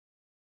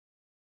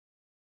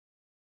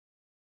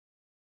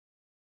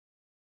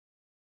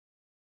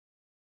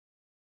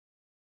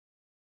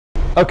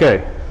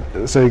Okay,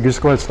 so you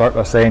just go ahead and start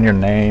by saying your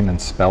name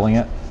and spelling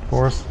it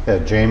for us. Yeah,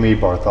 Jamie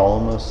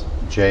Bartholomaus,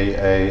 Jamie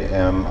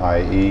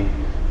Bartholomaus.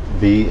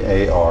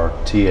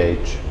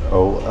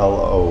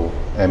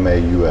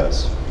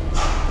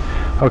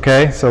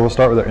 Okay, so we'll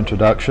start with our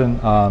introduction.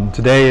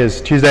 Today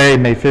is Tuesday,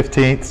 May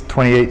 15th,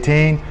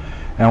 2018,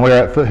 and we're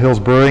at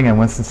Foothills Brewing in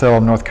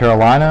Winston-Salem, North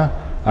Carolina.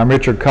 I'm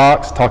Richard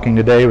Cox, talking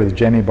today with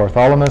Jamie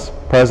Bartholomaus,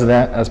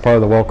 President as part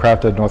of the Well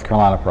Crafted North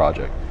Carolina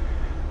project.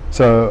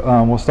 So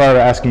we'll start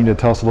asking you to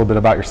tell us a little bit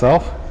about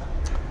yourself.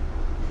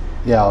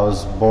 Yeah, I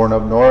was born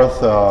up north,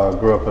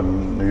 grew up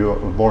in New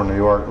York, born in New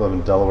York, lived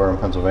in Delaware and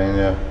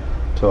Pennsylvania,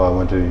 until I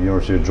went to the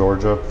University of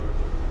Georgia,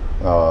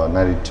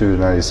 92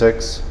 to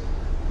 96.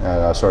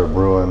 And I started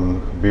brewing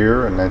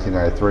beer in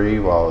 1993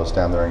 while I was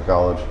down there in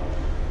college.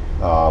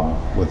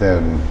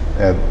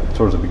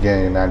 Towards the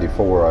beginning of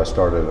 94, I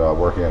started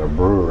working at a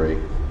brewery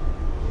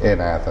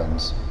in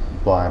Athens,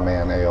 Blind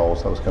Man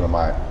Ales. That was kind of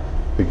my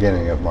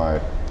beginning of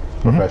my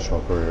professional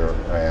career.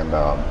 And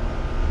I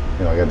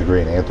got a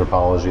degree in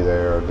anthropology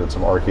there, did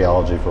some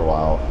archaeology for a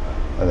while,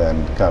 and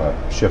then kind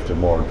of shifted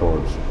more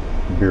towards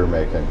beer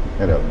making,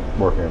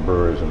 working in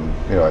breweries and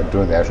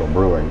doing the actual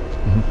brewing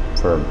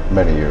for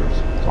many years.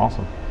 That's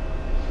awesome.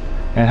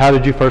 And how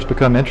did you first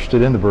become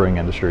interested in the brewing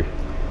industry?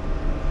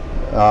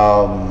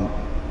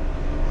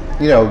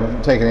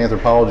 Taking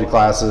anthropology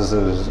classes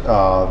is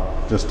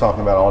just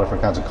talking about all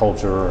different kinds of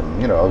culture,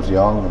 and I was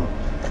young and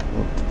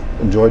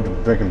enjoyed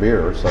drinking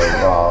beer. So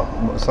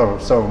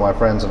some of my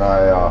friends and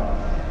I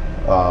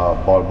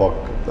bought a book,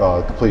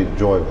 Complete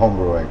Joy of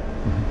Homebrewing,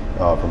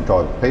 from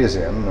Charlie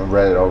Papazian, and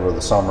read it over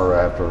the summer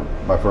after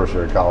my first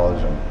year of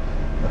college. And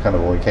kind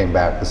of when we came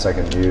back the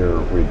second year,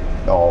 we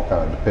all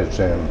kind of pitched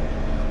in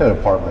an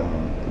apartment,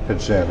 and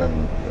pitched in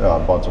and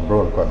bought some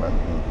brewing equipment.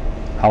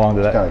 How long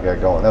did that kind of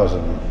get going? That was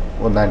in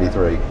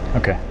 93.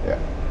 Okay. Yeah.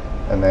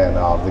 And then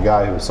the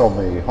guy who sold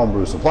me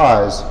homebrew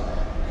supplies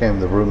became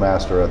the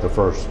brewmaster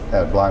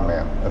at Blind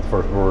Man, at the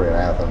first brewery in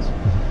Athens.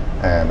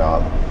 And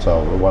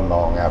so it wasn't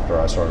long after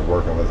I started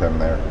working with him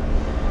there.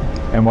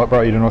 And what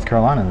brought you to North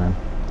Carolina then?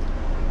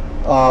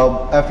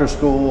 After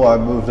school, I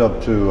moved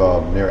up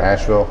to near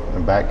Asheville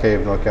in Bat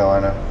Cave, North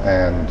Carolina,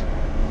 and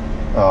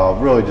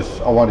really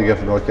just I wanted to get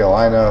to North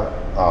Carolina.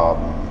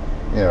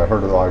 I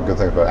heard a lot of good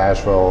things about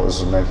Asheville.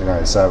 This is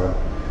 1997,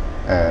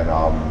 and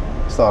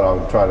thought I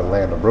would try to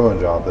land a brewing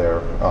job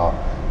there.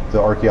 The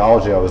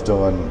archaeology I was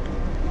doing,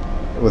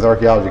 with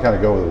archaeology, you kind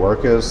of go where the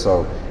work is,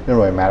 so it didn't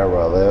really matter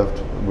where I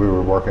lived. We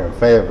were working in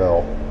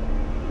Fayetteville.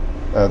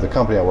 The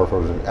company I worked for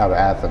was out of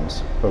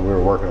Athens, but we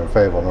were working in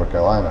Fayetteville, North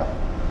Carolina.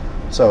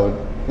 So,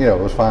 it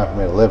was fine for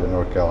me to live in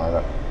North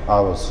Carolina. I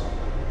was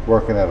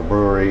working at a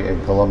brewery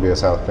in Columbia,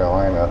 South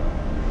Carolina.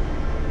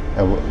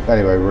 And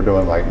anyway, we were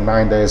doing like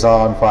 9 days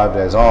on, 5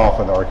 days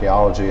off in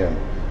archaeology, and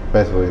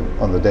basically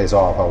on the days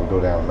off, I would go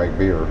down and make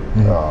beer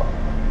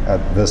at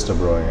Vista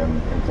Brewing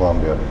in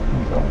Columbia.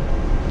 So.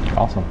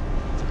 Awesome.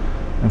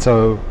 And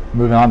so,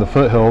 moving on to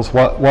Foothills,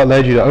 what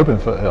led you to open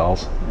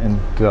Foothills,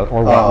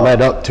 or what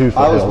led up to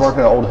Foothills? I was working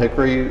at Old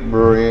Hickory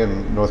Brewery in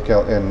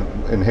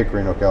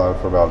Hickory, North Carolina,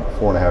 for about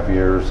 4.5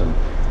 years, and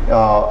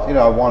I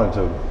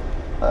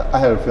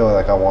had a feeling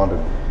like I wanted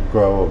to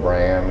grow a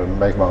brand and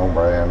make my own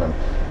brand, and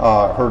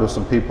heard of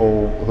some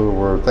people who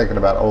were thinking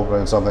about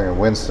opening something in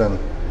Winston.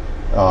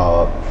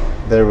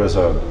 There was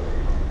an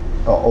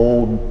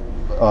old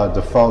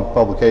defunct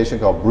publication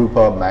called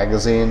Brewpub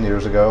Magazine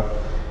years ago,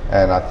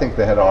 and I think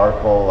they had an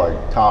article like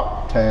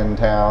top 10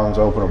 towns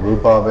open a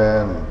brewpub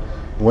in. And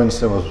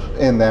Winston was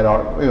in that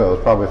article. It was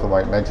probably from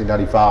like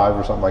 1995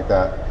 or something like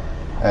that,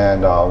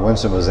 and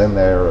Winston was in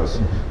there as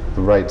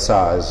the right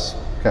size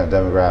kind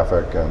of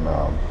demographic and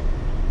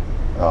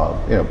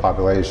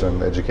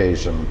population,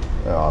 education,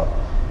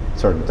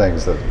 certain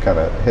things that kind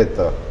of hit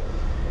the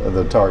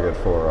target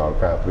for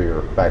craft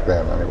beer back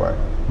then, anyway.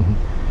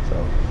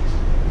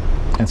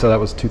 And so that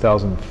was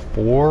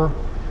 2004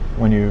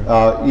 when you.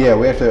 Yeah,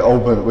 we actually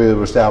opened. We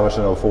were established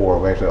in 04.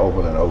 We actually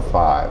opened in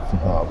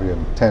 05. We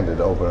intended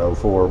to open in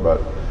 04,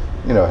 but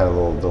had a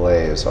little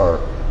delays. Our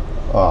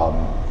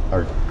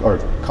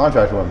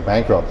contractor went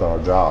bankrupt on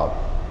our job.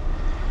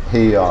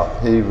 He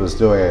was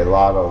doing a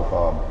lot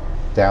of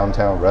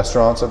downtown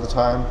restaurants at the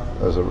time.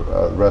 There was a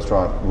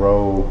restaurant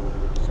row.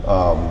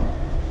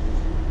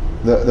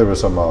 There was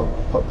some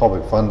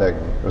public funding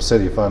or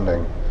city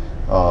funding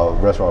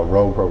restaurant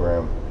row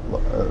program,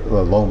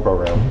 loan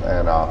program,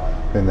 and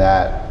in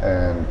that,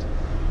 and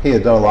he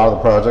had done a lot of the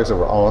projects that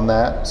were on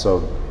that.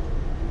 So,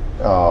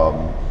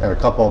 and a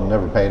couple of them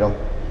never paid him.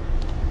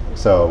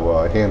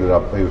 So he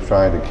was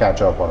trying to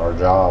catch up on our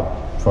job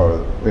for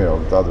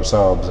the other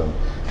subs, and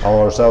all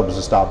our subs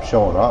just stopped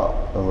showing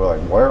up, and we're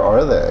like, where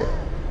are they?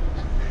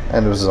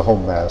 And it was a whole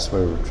mess.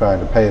 We were trying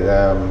to pay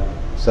them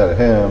instead of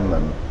him,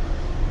 and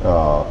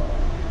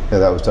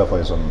that was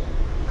definitely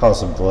caused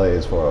some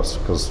delays for us,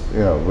 because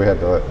we had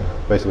to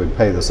basically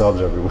pay the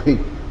subs every week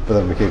for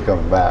them to keep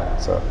coming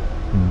back. So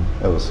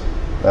that was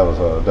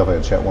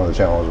definitely one of the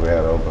challenges we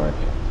had opening.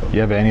 So. Do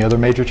you have any other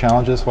major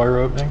challenges while you're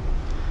opening?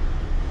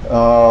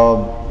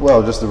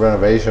 Well, just the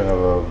renovation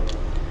of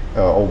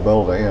old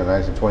building.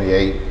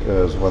 1928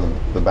 is when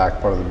the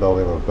back part of the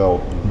building was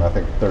built, and I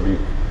think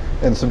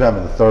sometime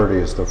in the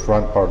 30s, the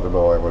front part of the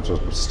building, which was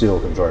steel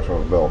construction,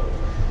 was built.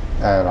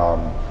 And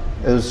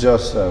it was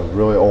just a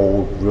really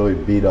old, really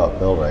beat up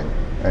building,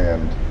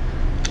 and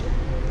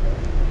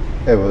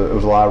it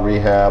was a lot of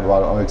rehab, a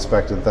lot of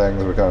unexpected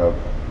things we kind of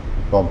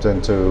bumped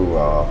into,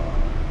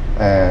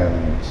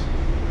 and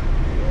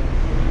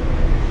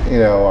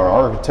our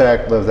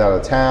architect lived out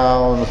of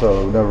town,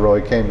 so never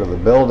really came to the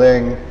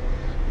building.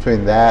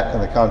 Between that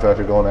and the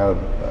contractor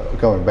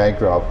going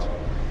bankrupt,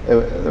 it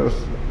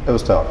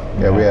was tough.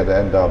 Mm-hmm. Yeah, we had to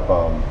end up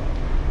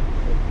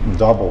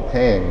double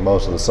paying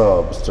most of the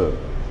subs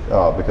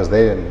because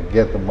they didn't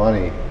get the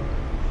money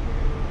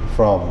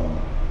from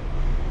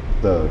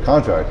the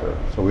contractor,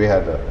 so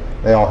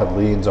they all had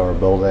liens on our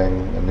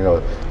building, and we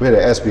had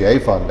an SBA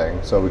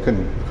funding, so we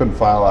couldn't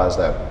finalize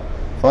that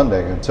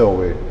funding until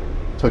we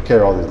took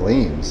care of all these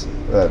liens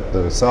that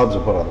the subs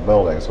had put on the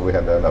building. So we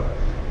had to end up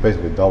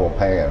basically double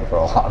paying for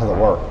a lot of the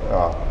work.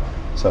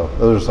 So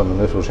those are some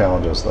initial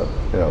challenges that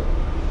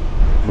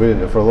we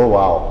didn't, for a little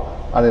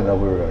while. I didn't know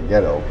we were going to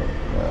get open.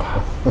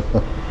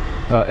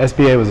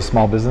 SBA was a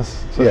small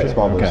business association? Yeah,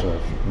 small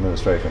business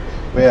administration.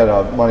 We had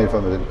money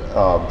from the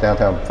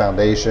Downtown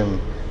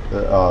Foundation,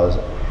 the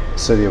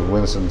City of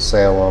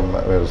Winston-Salem.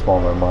 We had a small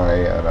amount of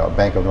money, and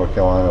Bank of North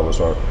Carolina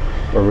was our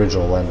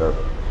original lender.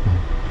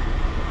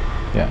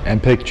 Yeah,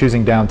 and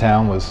choosing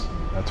downtown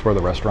that's where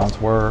the restaurants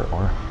were,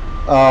 or?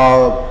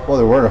 Well,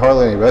 there weren't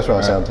hardly any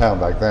restaurants downtown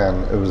back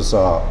then. It was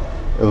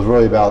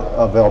really about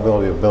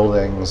availability of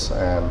buildings,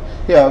 and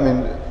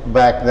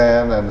back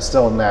then and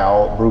still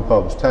now, brew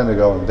pubs tend to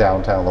go in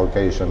downtown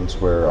locations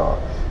where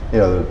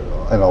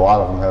and a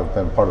lot of them have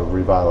been part of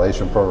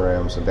revitalization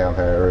programs in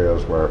downtown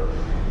areas where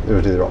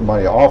there's either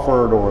money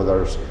offered or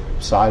there's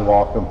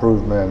sidewalk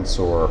improvements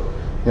or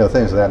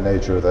things of that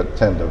nature that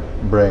tend to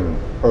bring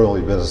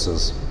early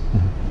businesses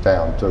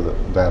down to the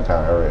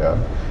downtown area.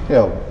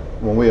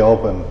 When we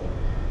opened,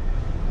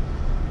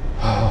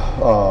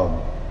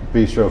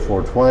 Bistro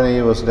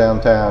 420 was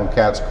downtown,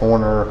 Cat's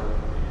Corner,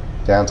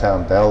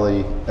 Downtown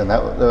Deli, and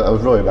that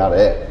was really about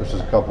it. There's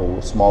just a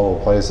couple small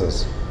little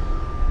places.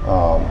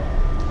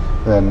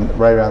 Then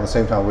right around the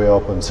same time we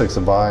opened, Six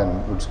and Vine,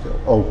 which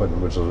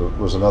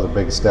was another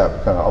big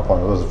step, kind of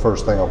it was the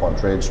first thing up on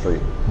Trade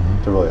Street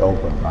to really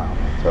open. Wow.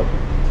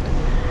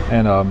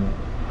 And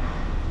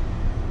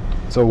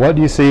so what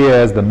do you see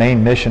as the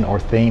main mission or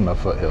theme of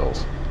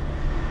Foothills?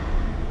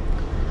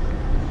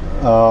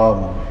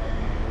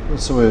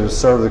 So we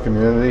serve the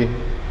community.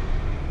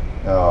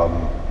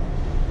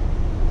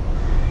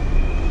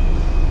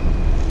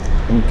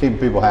 And keep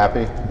people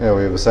happy.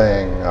 We have a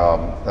saying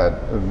that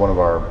one of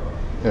our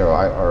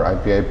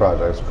IPA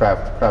projects,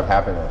 craft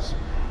happiness,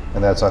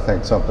 and that's, I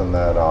think, something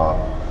that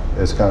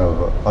is kind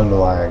of an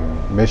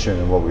underlying mission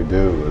in what we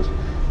do. Is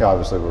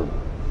obviously we're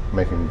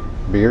making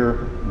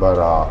beer, but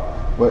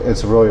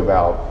it's really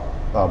about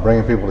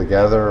bringing people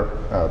together,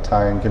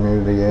 tying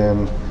community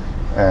in,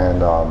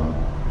 and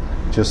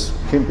just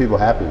keeping people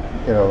happy.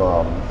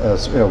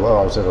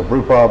 Obviously a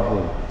brew pub,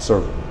 we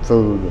serve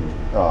food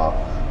and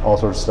all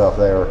sorts of stuff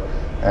there,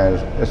 and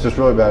it's just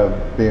really about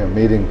being a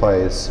meeting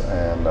place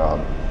and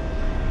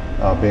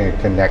being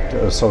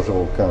a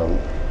social kind of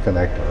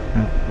connector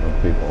with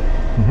people.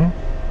 Mm-hmm.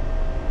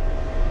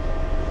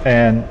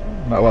 And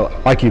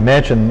like you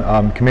mentioned,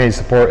 community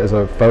support is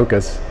a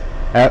focus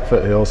at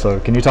Foothills. So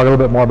can you talk a little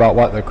bit more about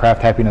what the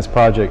Craft Happiness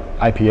Project,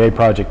 IPA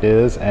project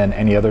is, and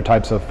any other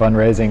types of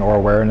fundraising or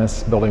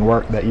awareness building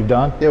work that you've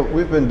done? Yeah,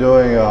 we've been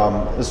doing,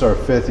 this is our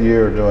 5th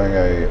year doing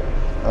a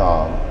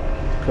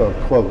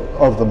quote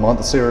of the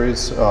month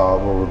series, where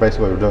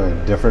we're doing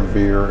a different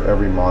beer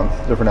every month,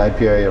 different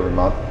IPA every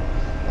month,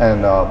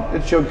 and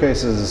it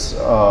showcases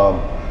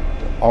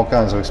all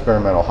kinds of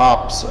experimental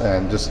hops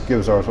and just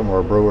gives some of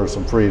our brewers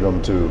some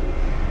freedom to,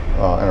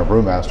 and our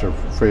brewmaster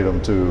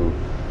freedom to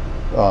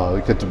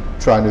get to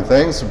try new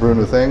things, to brew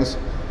new things.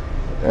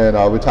 And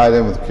we tied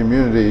in with the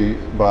community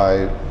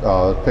by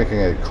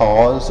picking a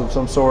cause of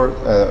some sort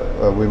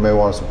we may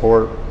want to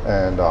support,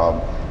 and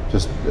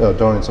just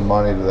donating some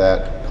money to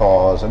that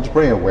cause and just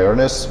bringing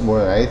awareness more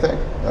than anything.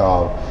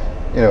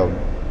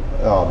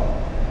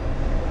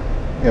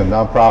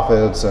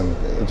 Nonprofits and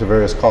to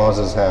various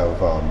causes have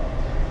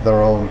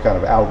their own kind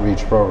of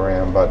outreach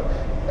program, but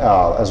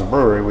as a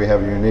brewery we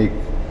have a unique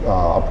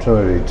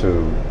opportunity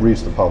to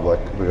reach the public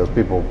because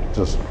people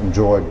just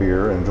enjoy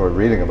beer and enjoy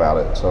reading about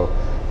it. So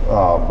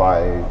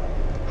by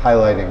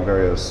highlighting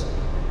various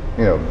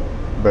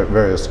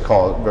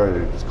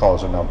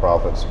causes and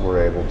nonprofits,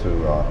 we're able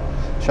to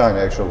shine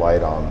extra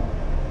light on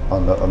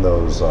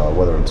those,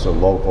 whether it's a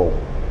local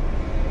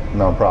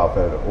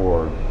nonprofit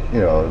or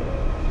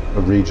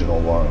a regional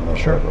one. Or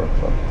sure. Whatever,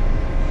 so.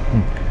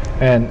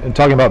 And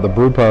talking about the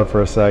brew pub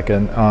for a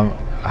second,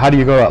 how do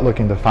you go out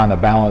looking to find a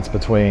balance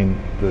between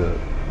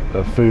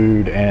the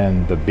food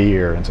and the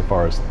beer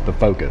insofar as the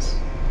focus?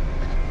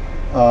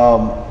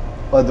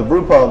 But the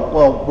brew pub,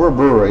 well, we're a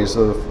brewery,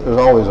 so there's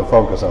always a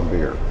focus on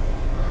beer.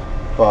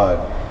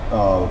 But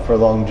for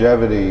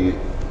longevity,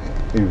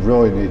 you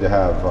really need to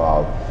have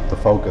the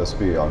focus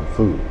be on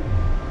food.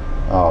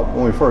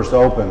 When we first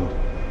opened,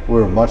 we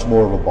were much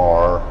more of a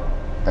bar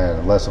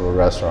and less of a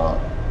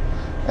restaurant.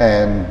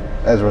 And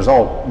as a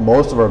result,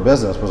 most of our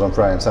business was on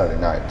Friday and Saturday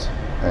nights.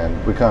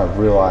 And we kind of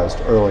realized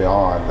early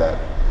on that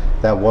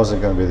that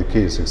wasn't going to be the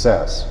key to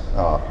success.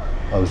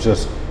 I was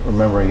just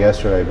remembering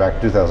yesterday, back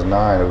in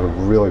 2009, it was a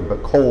really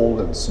cold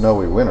and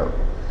snowy winter.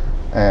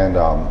 And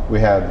we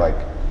had like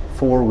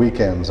 4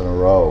 weekends in a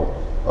row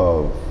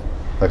of,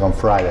 like on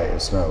Friday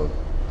it snowed.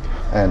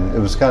 And it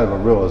was kind of a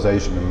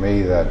realization to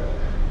me that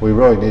we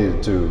really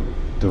needed to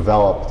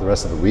develop the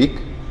rest of the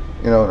week,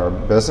 in our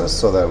business,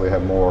 so that we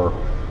have more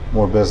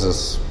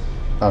business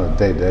on a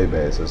day-to-day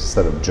basis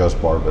instead of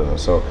just bar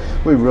business. So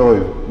we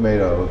really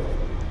made a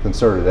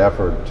concerted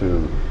effort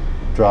to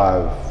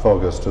drive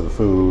focus to the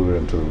food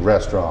and to the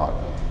restaurant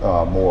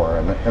more,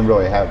 and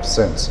really have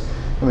since.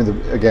 I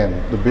mean,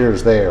 again, the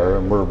beer's there,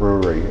 and we're a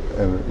brewery,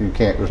 and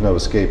there's no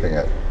escaping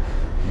it.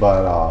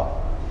 But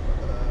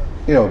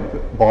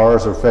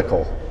bars are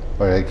fickle,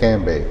 or they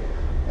can be,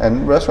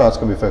 and restaurants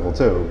can be fickle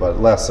too,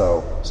 but less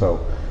so. So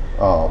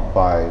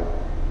by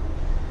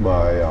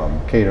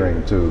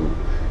catering to,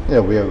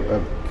 we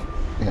have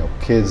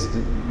kids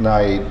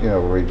night,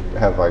 where we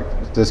have like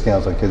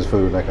discounts on kids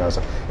food and that kind of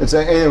stuff. It's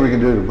anything we can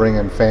do to bring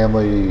in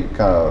family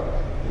kind of.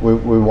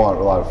 We want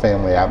a lot of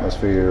family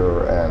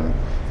atmosphere, and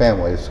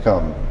families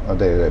come on a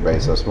day-to-day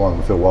basis. We want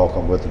them to feel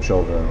welcome with the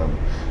children, and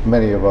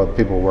many of the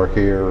people who work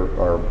here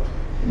are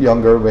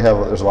younger.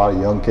 There's a lot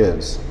of young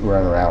kids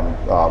running around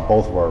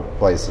both of our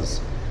places,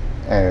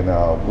 and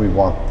we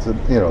want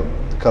the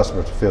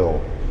customers to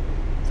feel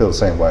the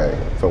same way,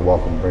 feel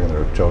welcome bringing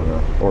their children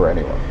or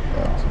anyone.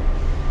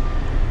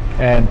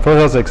 And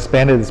Foothills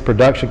expanded its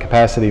production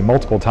capacity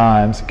multiple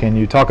times. Can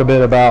you talk a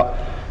bit about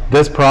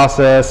this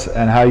process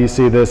and how you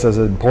see this as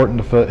important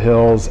to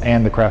Foothills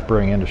and the craft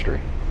brewing industry?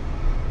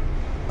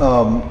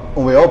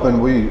 When we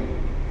opened, we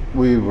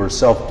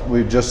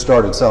just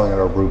started selling at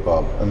our brew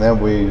pub, and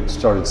then we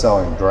started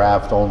selling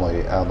draft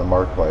only out in the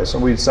marketplace,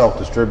 and we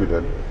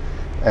self-distributed,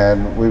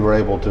 and we were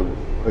able to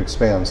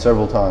expand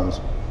several times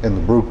in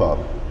the brew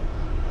pub.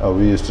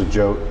 We used to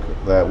joke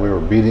that we were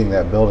beating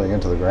that building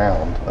into the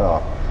ground,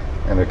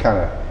 and it kind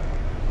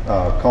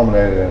of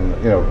culminated in,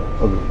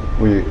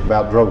 we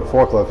about drove a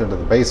forklift into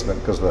the basement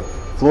because the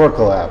floor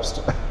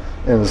collapsed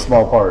in a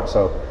small part.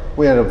 So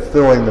we ended up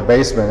filling the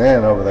basement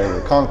in over there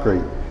with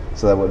concrete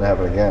so that wouldn't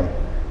happen again.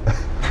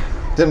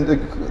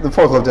 The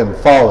forklift didn't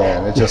fall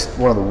in, it's just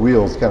one of the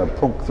wheels kind of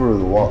poked through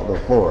the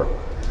floor.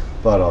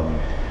 But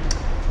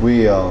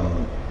we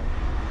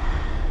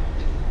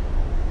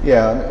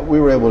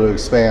were able to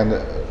expand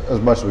as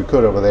much as we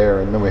could over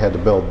there, and then we had to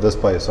build this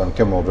place on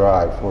Kimmel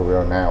Drive where we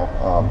are now.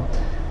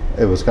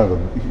 It was kind of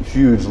a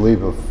huge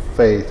leap of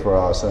faith for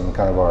us and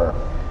kind of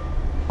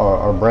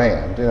our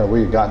brand.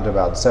 We had gotten to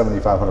about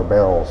 7,500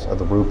 barrels at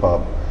the brew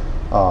pub,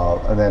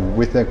 and then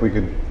we think we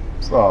could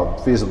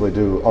feasibly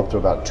do up to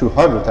about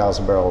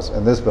 200,000 barrels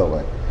in this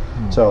building.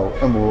 So,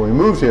 and when we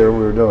moved here, we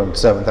were doing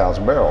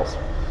 7,000 barrels.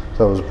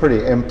 So it was a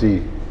pretty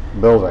empty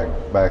building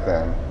back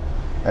then.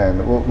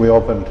 And we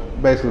opened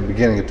basically the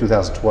beginning of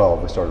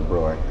 2012. We started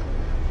brewing,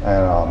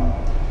 and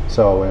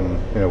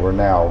we're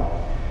now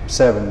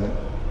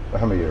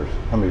how many years?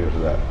 How many years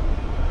is that?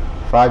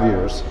 5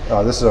 years.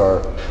 This is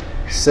our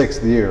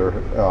 6th year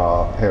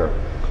here.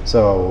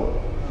 So,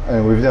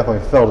 and we've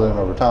definitely felt it in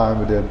over time.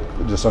 We did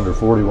just under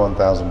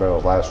 41,000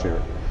 barrels last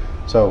year.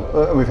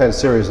 So we've had a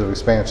series of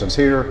expansions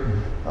here.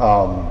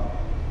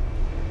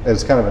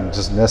 It's kind of a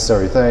just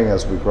necessary thing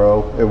as we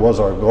grow. It was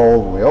our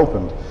goal when we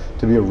opened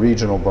to be a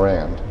regional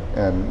brand,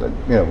 and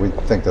we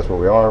think that's where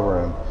we are.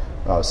 We're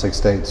in 6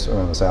 states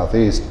in the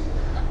Southeast,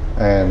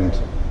 and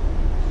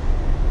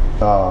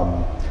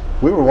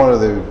we were one of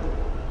the,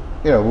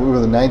 we were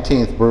the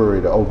 19th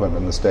brewery to open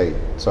in the state.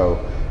 So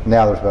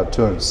now there's about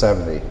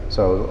 270.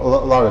 So a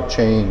lot of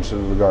change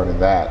regarding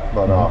that.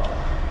 But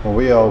when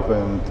we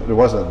opened, there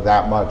wasn't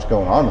that much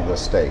going on in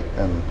this state,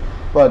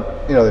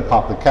 but they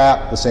popped the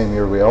cap the same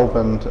year we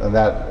opened, and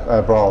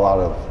that brought a lot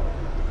of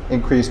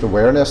increased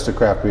awareness to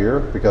craft beer,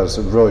 because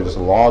it was really just a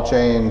law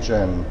change,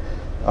 and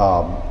a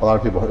lot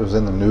of people, it was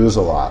in the news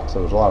a lot, so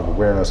there was a lot of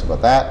awareness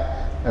about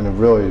that, and it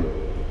really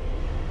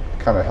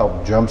kind of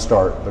helped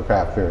jumpstart the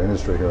craft beer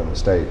industry here in the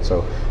state.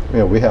 So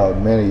we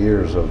had many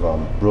years of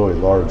really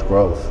large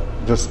growth,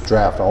 just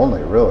draft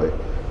only really,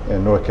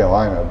 in North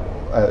Carolina.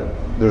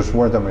 There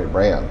weren't that many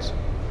brands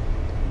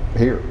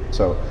here.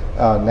 So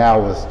now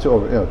with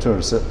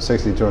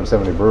 260,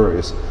 270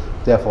 breweries,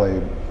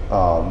 definitely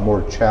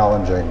more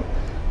challenging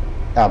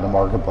out in the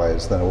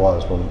marketplace than it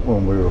was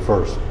when we were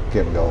first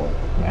getting going.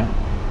 Yeah.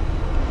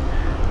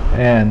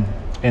 And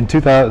in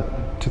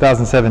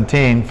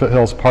 2017,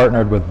 Foothills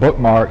partnered with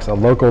Bookmarks, a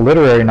local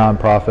literary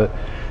nonprofit,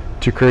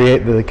 to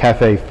create the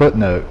Cafe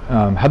Footnote.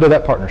 How did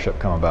that partnership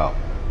come about?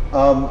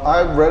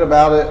 I read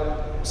about it.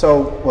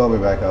 So, well, let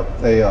me back up.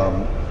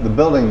 The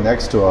building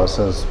next to us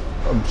has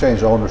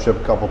changed ownership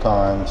a couple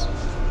times,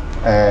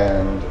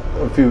 and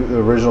the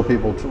original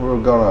people were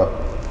going to,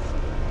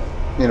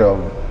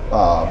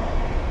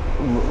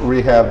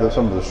 rehab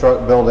some of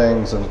the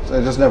buildings, and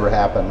it just never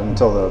happened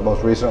until the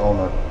most recent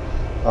owner,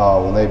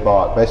 when they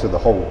bought basically the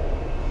whole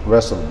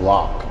rest of the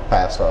block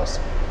past us.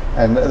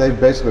 And they've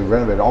basically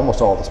renovated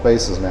almost all the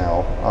spaces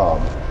now.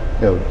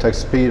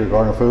 Texas Pete or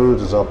Garner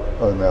Foods is up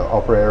in the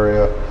upper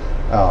area,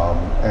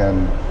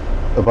 and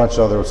a bunch of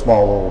other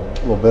small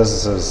little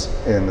businesses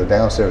in the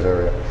downstairs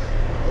area.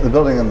 The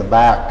building in the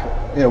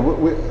back,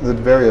 the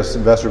various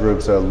investor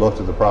groups that looked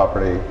at the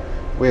property,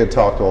 we had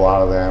talked to a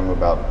lot of them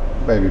about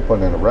maybe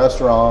putting in a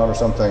restaurant or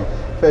something.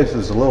 The space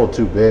was a little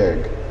too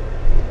big,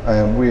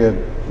 and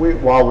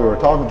while we were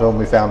talking to them,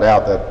 we found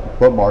out that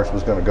Bookmarks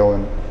was going to go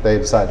in. They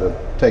decided to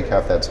take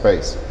half that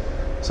space.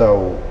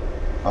 So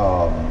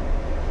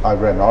I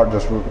read an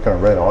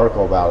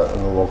article about it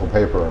in the local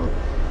paper, and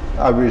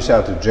I reached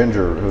out to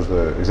Ginger, who's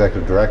the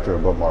executive director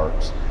of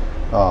Bookmarks.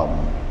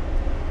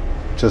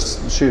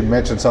 She had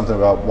mentioned something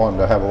about wanting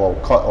to have a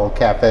little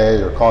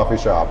cafe or coffee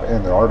shop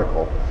in the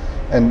article.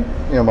 And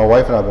my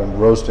wife and I have been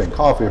roasting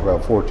coffee for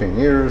about 14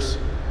 years,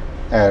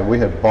 and we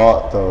had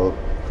bought the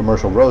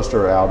commercial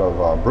roaster out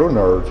of Brew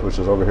Nerds, which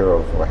is over here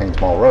over Haynes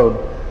Mall Road,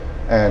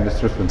 and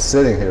it's just been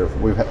sitting here.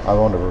 I've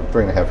owned it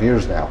for 3.5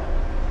 years now.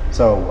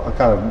 So I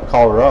kind of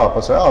called her up. I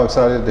said, "Oh,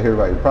 excited to hear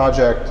about your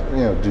project.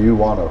 Do you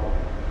want a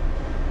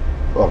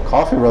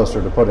coffee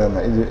roaster to put in?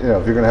 If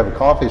you're going to have a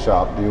coffee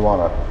shop, do you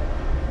want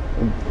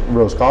to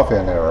roast coffee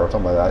in there or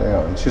something like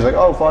that?" And she's like,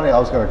 "Oh, funny. I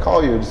was going to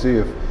call you to see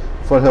if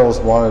Foothills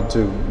wanted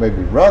to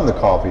maybe run the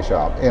coffee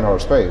shop in our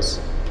space."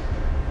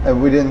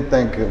 And we didn't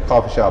think a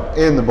coffee shop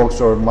in the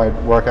bookstore might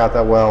work out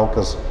that well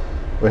because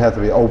we'd have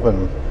to be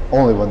open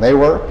only when they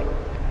were.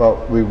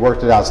 But we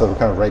worked it out so we're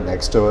kind of right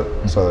next to it.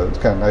 So it's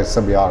kind of a nice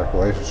symbiotic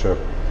relationship.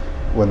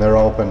 When they're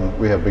open,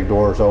 we have big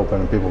doors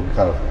open and people can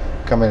kind of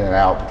come in and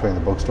out between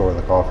the bookstore and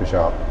the coffee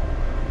shop.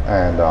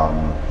 And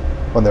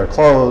when they're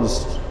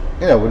closed,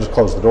 we just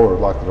close the doors,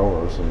 lock the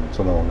doors, and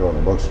so no one can go in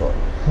the bookstore.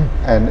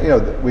 And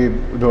we're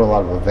doing a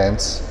lot of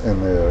events in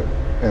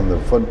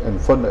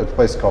Footnote. It's a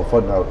place called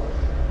Footnote.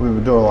 We've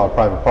been doing a lot of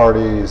private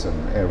parties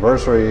and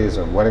anniversaries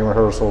and wedding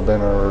rehearsal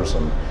dinners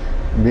and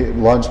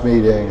lunch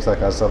meetings, that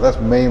kind of stuff. That's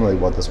mainly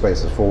what the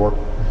space is for.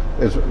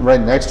 It's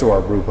right next to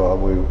our brew pub.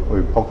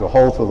 We poked a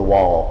hole through the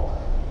wall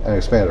and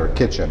expanded our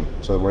kitchen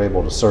so that we're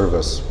able to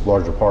service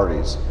larger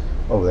parties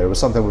over there. It was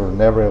something we were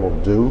never able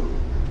to do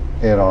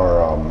in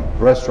our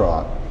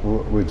restaurant.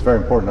 It's very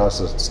important to us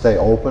to stay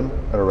open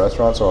at a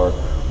restaurant so our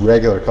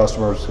regular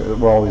customers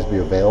will always be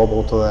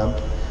available to them.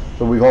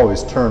 So we've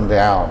always turned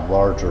down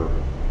larger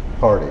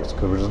parties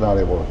because we're just not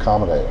able to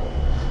accommodate them.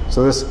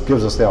 So this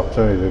gives us the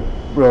opportunity to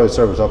really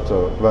service up to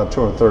about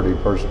 230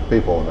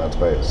 people in that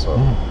space. So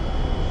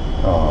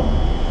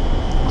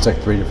it's like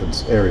 3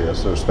 different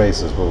areas or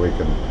spaces where we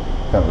can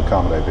kind of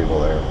accommodate people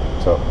there.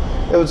 So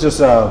it was just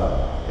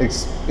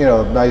nice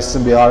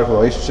symbiotic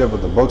relationship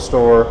with the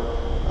bookstore,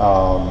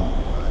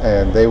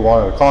 and they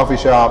wanted a coffee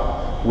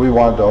shop. We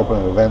wanted to open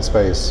an event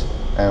space,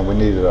 and we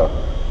needed a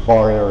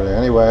bar area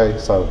anyway.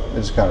 So it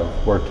just kind of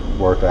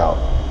worked out.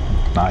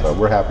 Nice. So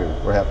we're happy.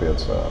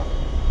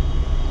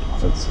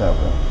 It's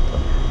happening.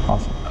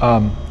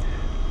 Awesome.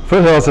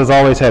 Foothills has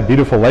always had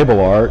beautiful label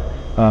art.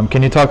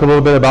 Can you talk a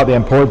little bit about the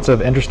importance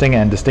of interesting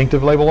and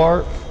distinctive label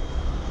art?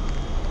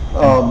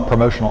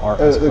 Promotional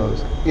art, I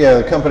suppose. Yeah,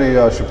 the company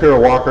Shapiro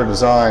Walker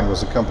Design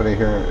was a company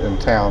here in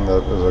town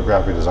that was a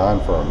graphic design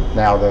firm.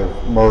 Now they've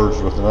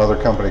merged with another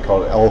company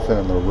called Elephant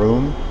in the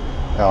Room.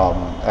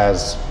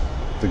 As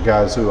the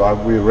guys who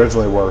we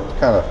originally worked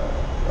kind of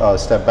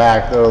stepped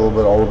back. They're a little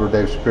bit older,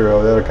 Dave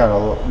Shapiro. They're kind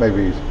of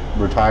maybe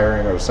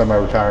retiring or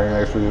semi-retiring in the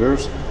next few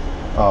years.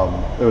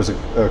 There was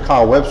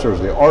Kyle Webster,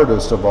 the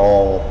artist of for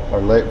all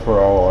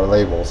our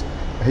labels.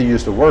 He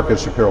used to work at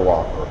Shapiro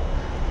Walker.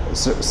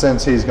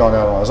 Since he's gone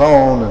out on his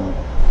own and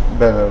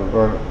been a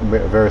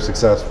very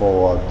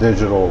successful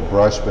digital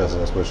brush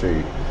business, which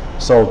he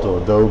sold to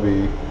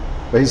Adobe,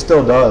 but he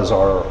still does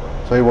so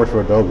he works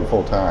for Adobe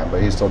full time,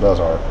 but he still does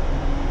our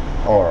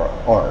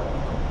art.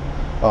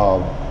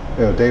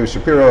 David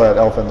Shapiro at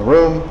Elephant in the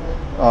Room,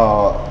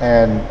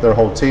 and their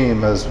whole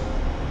team has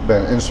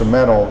been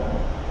instrumental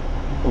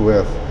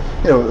with,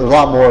 there's a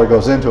lot more that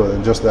goes into it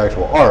than just the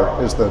actual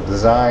art. It's the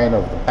design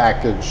of the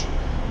package,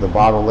 the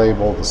bottle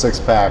label, the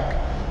 6-pack,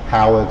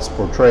 how it's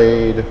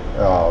portrayed,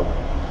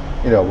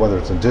 whether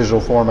it's in digital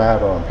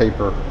format or on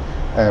paper.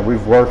 And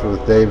we've worked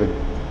with David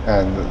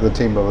and the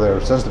team over there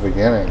since the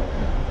beginning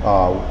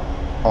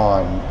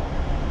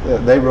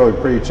they really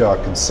preach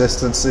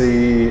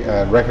consistency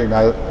and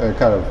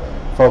kind of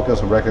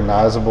focus on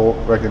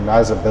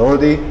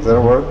recognizability. Is that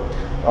a word?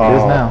 It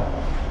is now.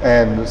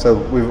 And so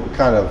we've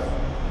kind of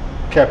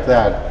kept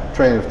that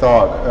train of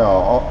thought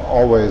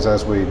always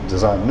as we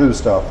design new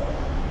stuff,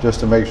 just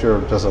to make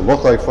sure, does it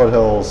look like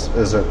Foothills?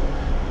 Is it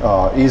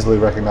easily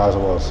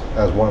recognizable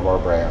as one of our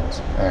brands?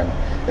 And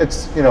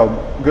it's,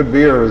 good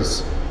beer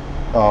is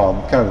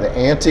kind of the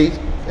ante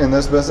in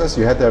this business.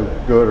 You have to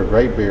have good or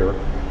great beer,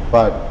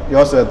 but you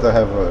also have to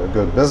have a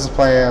good business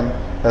plan.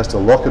 It has to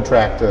look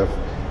attractive,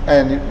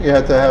 and you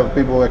have to have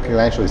people that can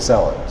actually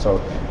sell it. So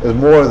there's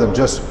more than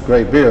just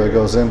great beer that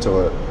goes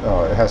into it.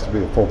 It has to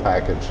be a full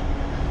package,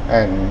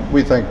 and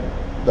we think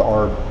the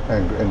art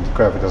and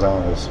graphic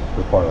design is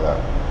part of that.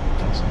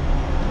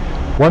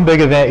 One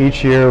big event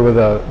each year with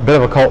a bit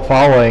of a cult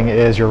following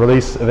is your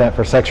release event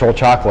for Sexual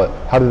Chocolate.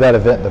 How did that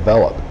event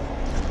develop?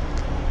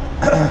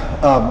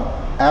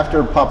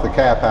 After Pop the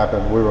Cap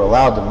happened, we were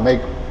allowed to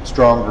make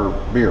stronger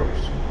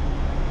beers,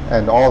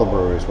 and all the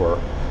breweries were.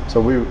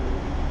 So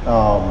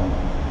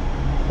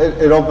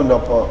it opened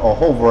up a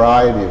whole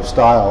variety of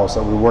styles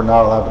that we were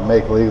not allowed to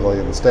make legally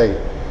in the state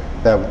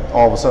that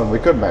all of a sudden we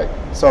could make.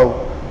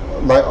 So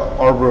like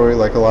our brewery,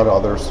 like a lot of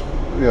others,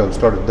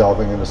 started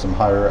delving into some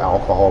higher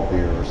alcohol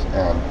beers,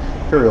 and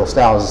Imperial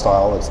Stout is a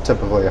style that's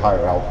typically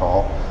higher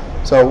alcohol.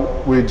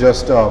 So we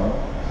just,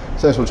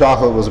 Sexual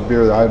Chocolate was a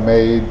beer that I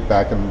made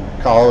back in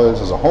college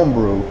as a home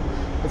brew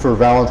for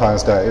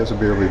Valentine's Day. It was a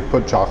beer we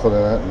put chocolate in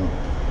it, and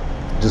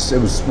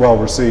it was well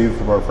received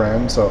from our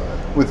friends. So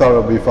we thought it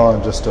would be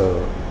fun just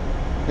to,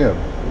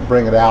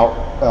 bring it out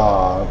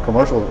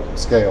commercial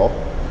scale.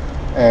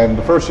 And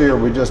the first year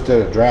we just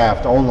did a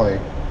draft only,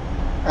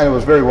 and it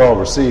was very well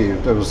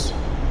received. It was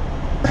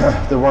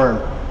there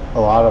weren't a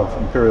lot of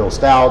Imperial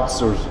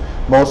Stouts.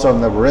 Most of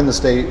them that were in the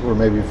state were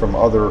maybe from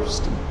other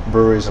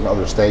breweries in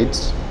other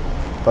states,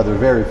 but there were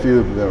very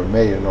few that were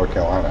made in North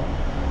Carolina.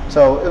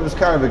 So it was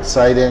kind of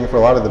exciting for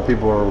a lot of the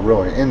people who were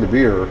really into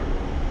beer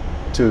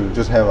to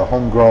just have a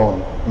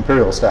homegrown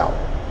Imperial Stout.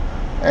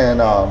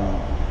 And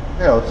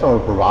some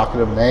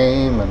provocative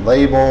name and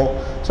label.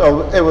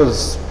 So it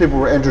was, people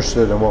were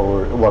interested in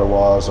what it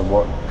was and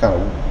what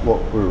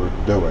we were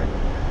doing.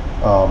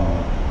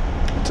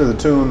 To the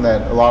tune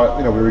that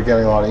we were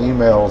getting a lot of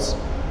emails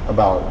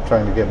about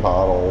trying to get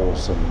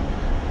bottles and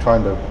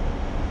trying to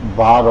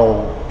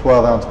bottle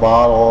 12-ounce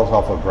bottles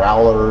off of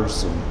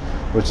growlers,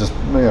 which is,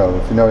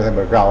 if you know anything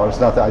about growlers,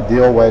 it's not the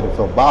ideal way to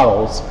fill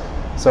bottles.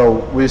 So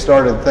we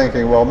started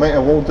thinking, well,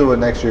 we'll do it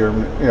next year.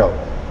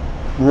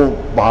 We'll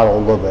bottle a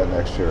little bit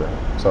next year.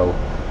 So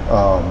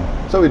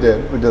we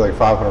did. We did like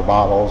 500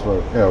 bottles.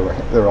 But,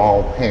 they're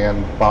all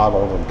hand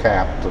bottled and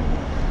capped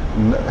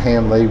and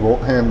hand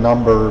labeled, hand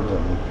numbered,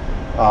 and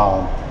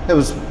it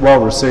was well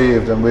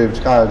received. And we've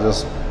kind of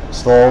just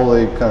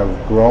slowly kind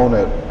of grown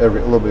it a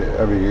little bit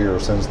every year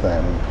since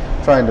then,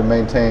 trying to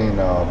maintain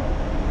kind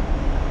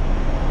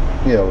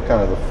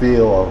of the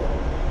feel of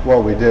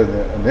what we did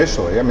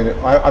initially. I mean,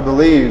 I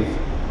believe,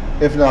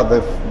 if not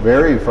the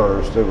very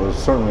first, it was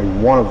certainly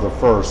one of the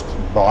first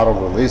bottle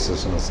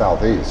releases in the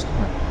Southeast.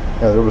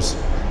 There was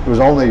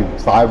only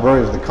 5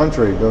 breweries in the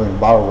country doing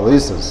bottle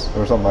releases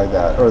or something like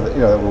that, or that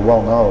were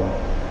well known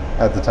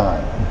at the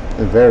time.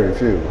 Very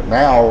few.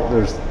 Now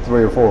there's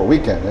 3 or 4 a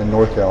weekend in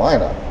North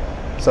Carolina.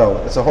 So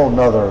it's a whole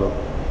nother.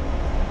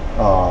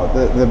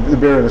 The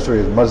beer industry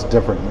is much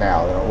different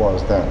now than it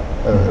was then.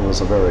 It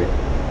was a very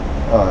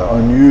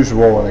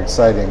unusual and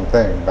exciting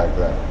thing back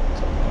then.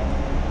 So.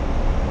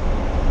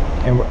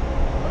 And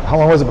how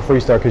long was it before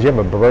you started? Because you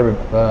have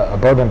a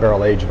bourbon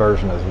barrel aged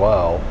version as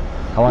well.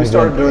 How long? We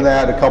started doing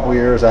that a couple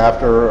years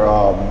after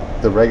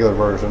the regular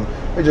version.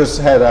 We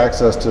just had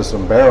access to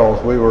some barrels.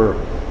 We were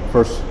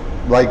first,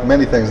 like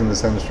many things in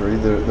this industry,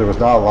 there was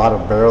not a lot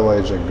of barrel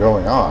aging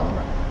going on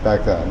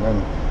back then,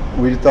 and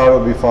we thought it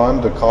would be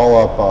fun to call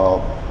up,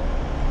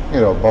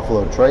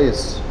 Buffalo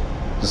Trace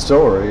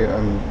Distillery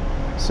and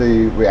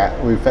see. We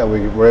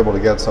were able to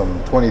get some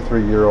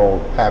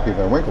 23-year-old Pappy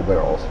Van Winkle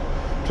barrels,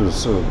 which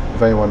is,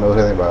 if anyone knows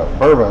anything about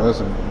bourbon,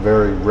 it's a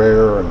very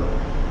rare and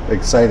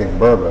exciting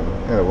bourbon.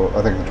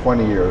 I think in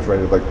 20 years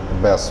rated like the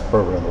best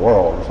bourbon in the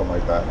world or something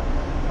like that.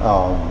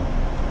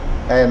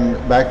 And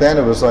back then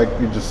it was like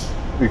you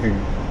could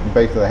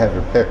basically have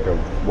your pick of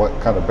what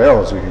kind of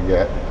barrels you could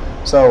get.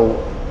 So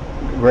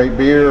great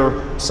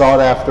beer, sought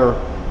after,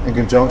 in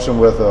conjunction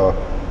with a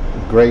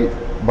great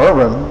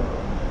bourbon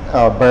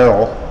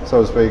barrel,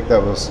 so to speak,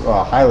 that was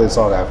highly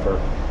sought after,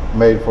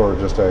 made for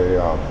just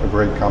a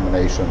great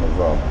combination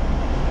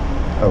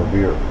of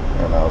beer,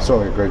 and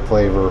certainly a great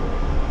flavor.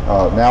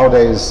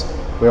 Nowadays,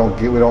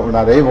 we're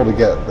not able to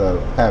get the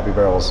Pappy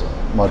barrels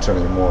much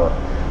anymore.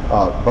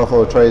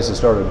 Buffalo Trace has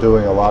started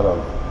doing a lot of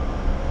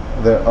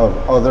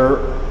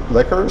other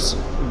liquors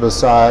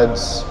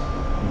besides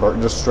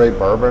just straight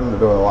bourbon. They're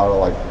doing a lot of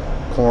like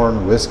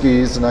corn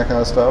whiskeys and that kind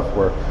of stuff,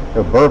 where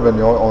bourbon,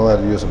 you only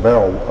had to use a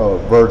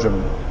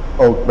virgin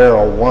oak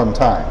barrel one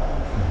time.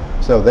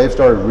 So they've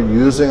started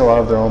reusing a lot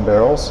of their own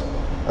barrels,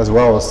 as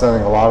well as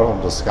sending a lot of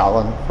them to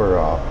Scotland for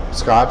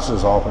Scotch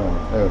is often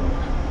in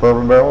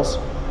bourbon barrels.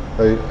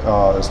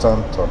 It's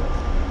done. So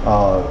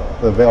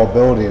the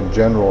availability in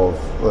general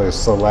of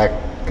select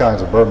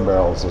kinds of bourbon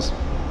barrels is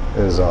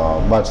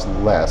much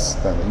less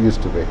than it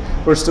used to be.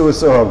 We still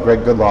have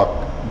good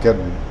luck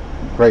getting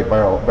great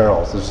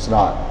barrels. It's just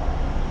not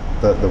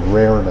the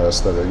rareness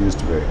that it used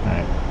to be.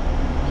 Right.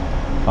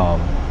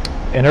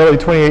 In early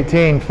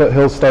 2018,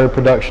 Foothills started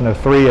production of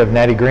 3 of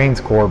Natty Green's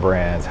core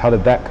brands. How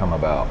did that come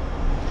about?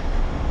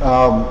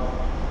 I've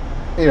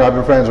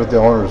been friends with the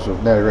owners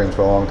of Natty Green's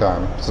for a long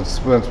time.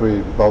 Since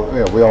we both,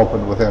 we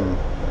opened with him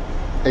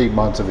 8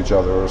 months of each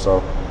other or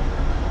so.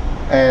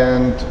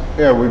 And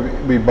yeah,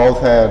 we both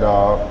had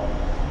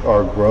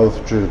our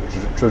growth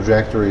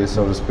trajectory,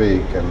 so to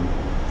speak. And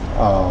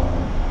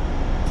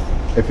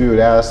if you had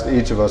asked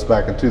each of us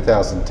back in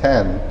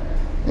 2010,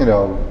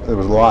 there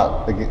was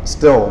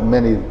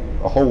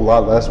a whole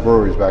lot less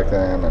breweries back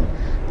then, and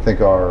I think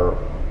our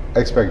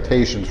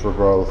expectations for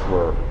growth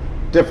were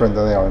different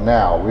than they are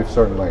now. We've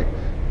certainly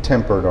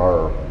tempered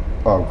our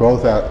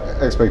growth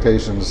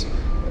expectations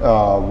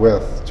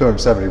with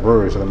 270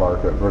 breweries in the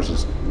market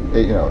versus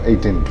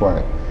 18 to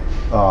 20.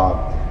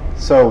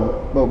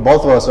 So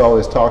both of us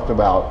always talked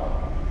about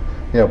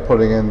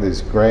putting in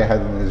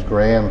having these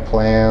grand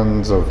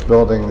plans of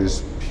building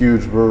these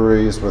huge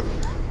breweries with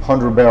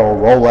 100-barrel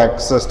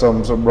Rolex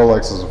systems.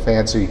 Rolex is a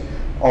fancy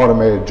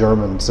automated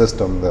German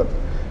system that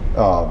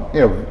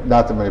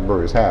not that many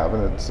breweries have,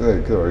 and it's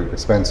very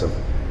expensive.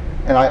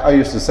 And I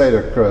used to say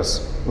to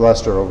Chris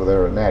Lester over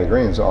there at Natty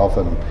Green's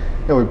often,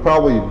 we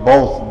probably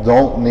both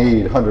don't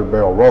need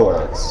 100-barrel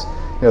Rolex.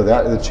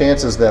 The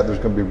chances that there's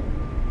going to be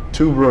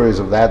 2 breweries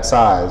of that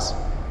size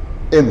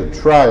in the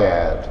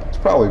triad, it's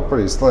probably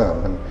pretty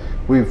slim. And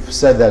we've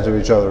said that to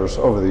each other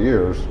over the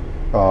years,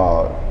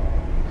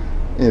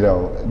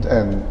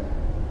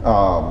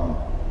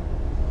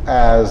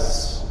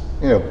 as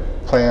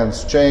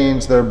plans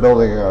change, they're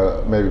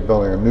maybe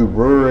building a new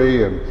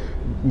brewery and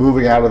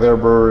moving out of their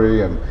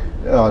brewery and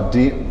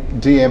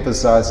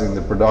de-emphasizing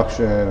the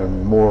production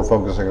and more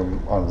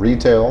focusing on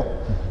retail.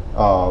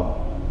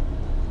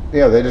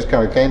 They just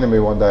kind of came to me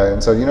one day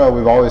and said,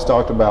 we've always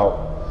talked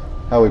about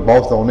how we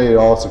both don't need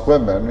all this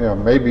equipment.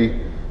 Maybe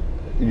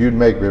you'd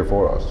make beer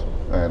for us,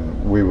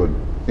 and we would,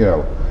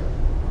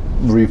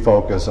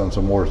 refocus on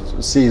some more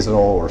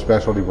seasonal or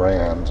specialty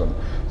brands. And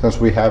since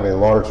we have a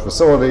large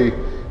facility,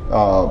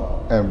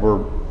 and I've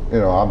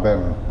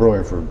been in the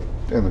brewing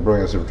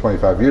industry for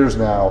 25 years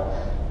now,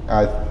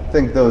 I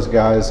think those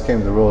guys came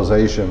to the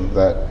realization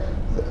that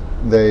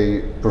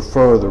they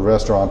prefer the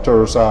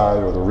restaurateur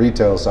side or the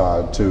retail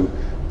side to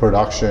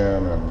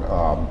production, and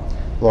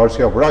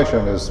large-scale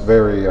production is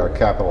very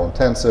capital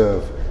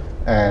intensive,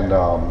 and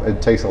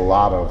it takes a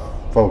lot of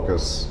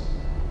focus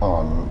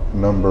on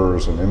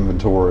numbers and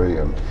inventory,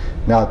 and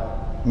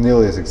not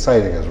nearly as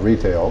exciting as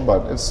retail,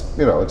 but it's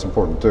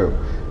important too.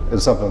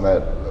 It's something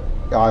that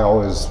I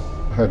always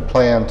had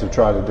planned to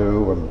try to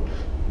do, and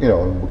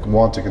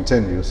want to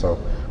continue. So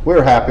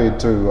we're happy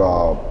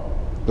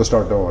to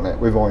start doing it.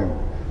 We've only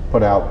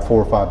put out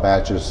 4 or 5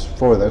 batches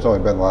for that. It's only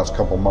been the last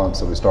couple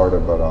months that we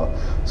started, but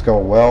it's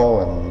going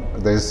well, and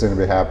they seem to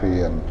be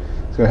happy, and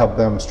it's going to help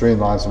them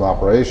streamline some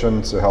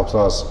operations. It helps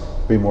us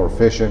be more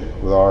efficient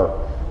with our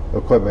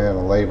equipment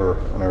and labor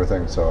and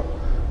everything. So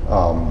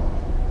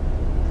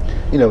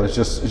it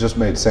just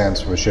made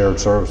sense from a shared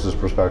services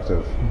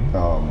perspective.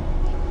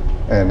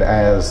 And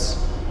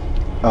as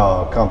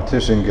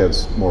competition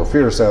gets more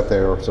fierce out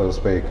there, so to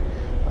speak,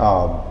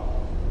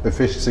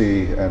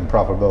 efficiency and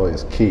profitability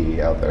is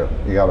key out there.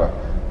 You gotta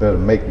be able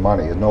to make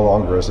money. It no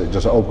longer is it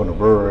just open a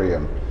brewery,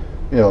 and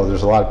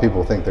there's a lot of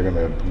people think they're going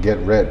to get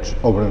rich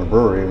opening a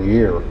brewery in a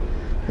year.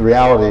 The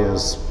reality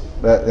is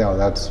that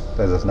that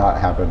does not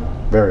happen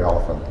very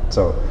often.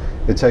 So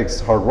it takes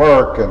hard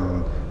work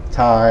and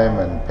time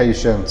and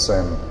patience,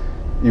 and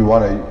you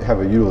want to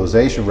have a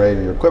utilization rate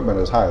of your equipment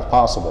as high as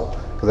possible,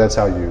 because that's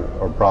how you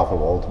are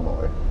profitable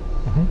ultimately.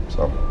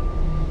 So.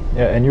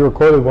 Yeah, and you were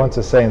quoted once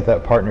as saying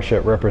that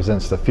partnership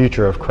represents the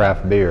future of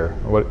craft beer.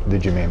 What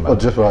did you mean by that? Well,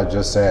 just what I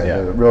just said.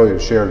 Yeah. Really,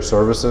 shared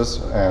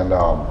services and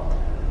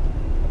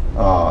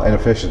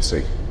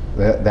efficiency.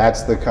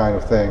 That's the kind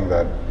of thing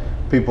that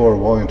people are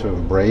willing to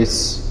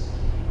embrace.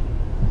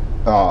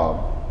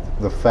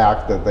 The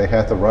fact that they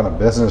have to run a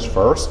business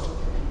first,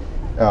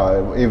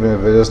 even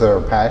if it is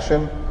their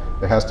passion,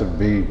 it has to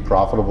be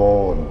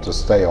profitable and to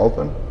stay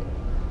open.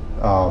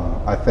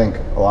 I think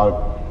a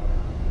lot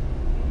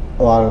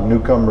of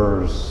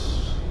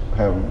newcomers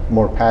have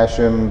more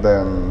passion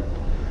than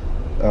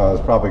is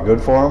probably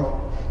good for them,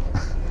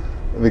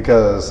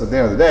 because at the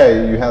end of the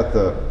day, you have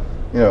to,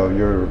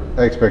 your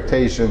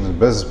expectations and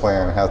business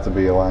plan have to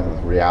be aligned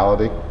with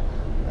reality,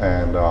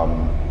 and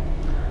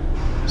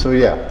so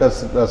yeah,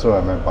 that's what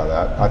I meant by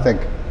that. I think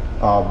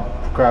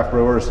craft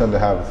brewers tend to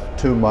have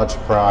too much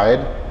pride,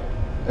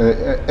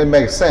 and it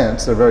makes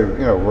sense. They're very,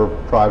 we're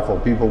prideful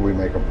people. We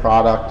make a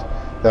product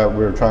that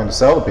we're trying to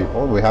sell to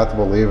people. We have to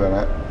believe in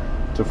it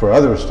for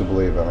others to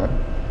believe in it.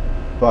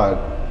 But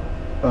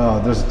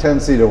there's a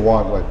tendency to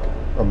want like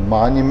a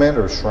monument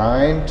or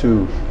shrine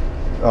to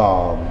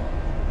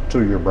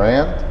your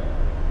brand,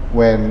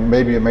 when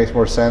maybe it makes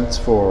more sense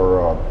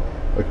for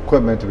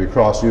equipment to be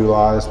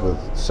cross-utilized with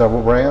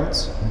several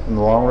brands in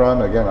the long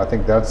run. Again, I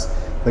think that's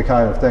the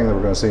kind of thing that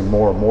we're going to see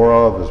more and more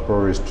of, is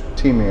breweries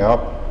teaming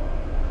up,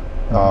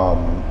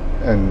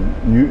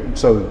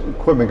 so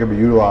equipment can be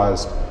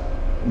utilized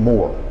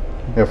more.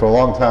 For a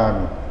long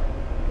time,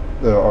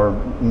 our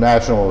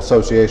national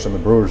association, the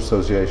Brewers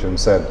Association,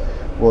 said,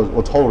 well,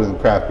 what's holding the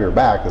craft beer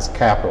back is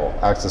capital,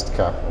 access to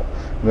capital.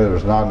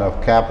 There's not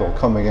enough capital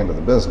coming into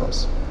the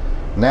business.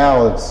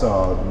 Now it's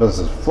the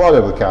business is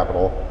flooded with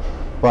capital,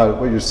 but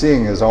what you're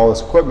seeing is all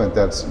this equipment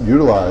that's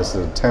utilized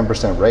at a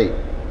 10% rate,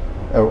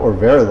 or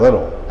very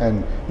little,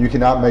 and you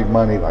cannot make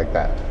money like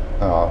that.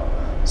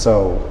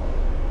 So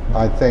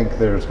I think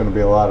there's going to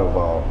be a lot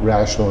of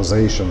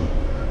rationalization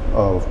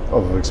of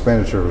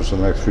expenditures in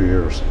the next few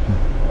years,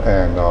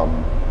 and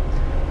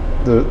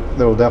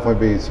there will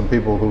definitely be some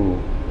people who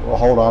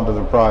hold on to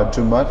their pride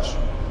too much.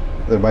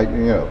 They might,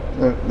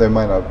 they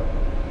may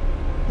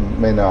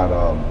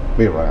not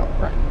be around.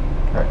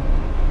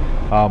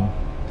 Right.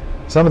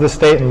 Some of the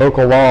state and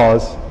local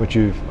laws, which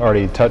you've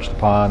already touched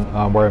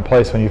upon, were in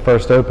place when you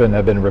first opened,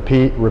 have been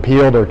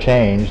repealed or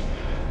changed,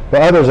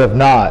 but others have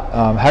not.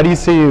 How do you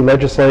see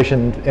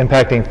legislation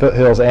impacting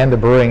Foothills and the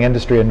brewing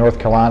industry in North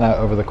Carolina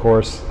over the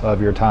course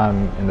of your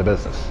time in the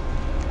business?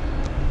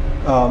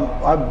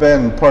 I've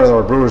been part of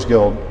our Brewers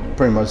Guild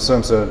pretty much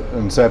since the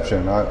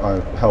inception. I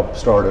helped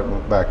start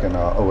it back in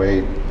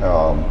 '08,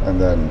 and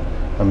then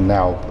I'm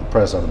now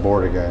president of the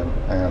board again.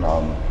 And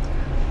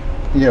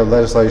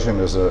legislation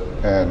is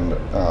and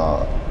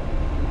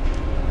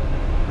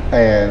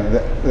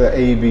the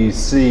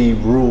ABC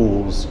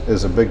rules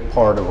is a big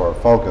part of our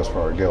focus for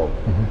our guild.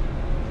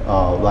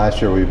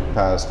 Last year we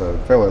passed a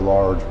fairly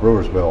large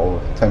brewers bill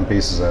with 10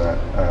 pieces in it,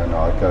 and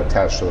got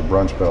attached to the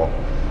brunch bill.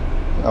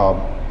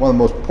 One of the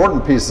most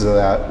important pieces of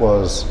that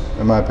was,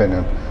 in my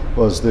opinion,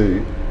 was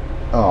the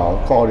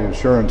quality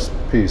assurance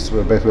piece,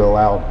 that basically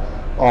allowed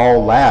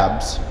all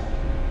labs,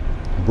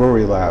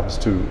 brewery labs,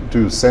 to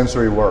do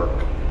sensory work.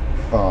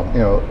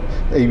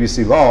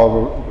 ABC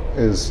law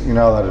is you're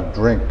not allowed to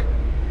drink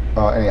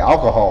any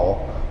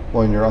alcohol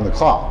when you're on the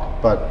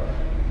clock, but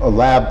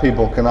lab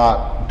people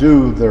cannot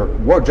do their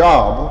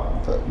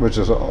job, which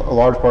is a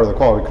large part of the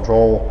quality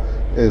control,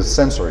 is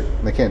sensory.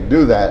 They can't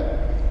do that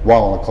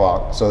while on the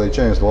clock, so they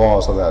changed the law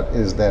so that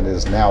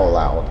is now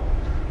allowed.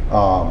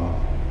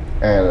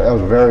 And that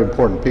was a very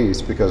important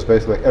piece, because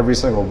basically every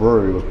single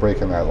brewery was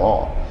breaking that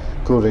law,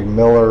 including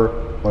Miller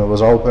when it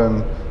was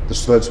open, the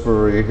Schlitz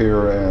Brewery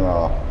here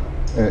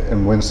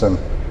in Winston.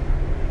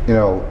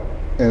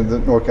 In the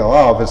North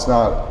Carolina, if it's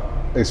not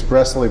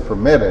expressly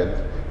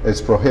permitted,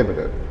 it's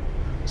prohibited.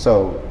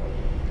 So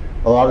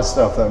a lot of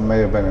stuff that may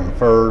have been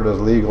inferred as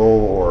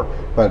legal,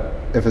 but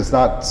if it's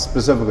not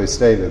specifically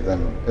stated,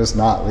 then it's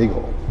not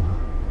legal.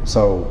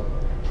 So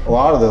a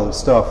lot of the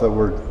stuff that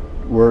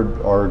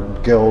our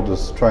guild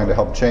is trying to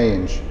help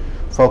change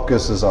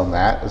focuses on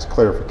that. It's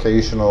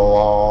clarification of the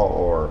law,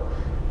 or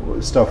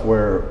stuff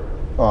where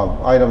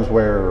items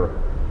where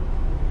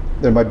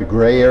there might be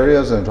gray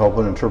areas and it's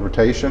open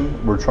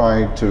interpretation. We're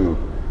trying to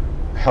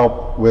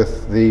help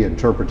with the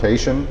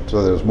interpretation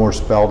so there's more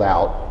spelled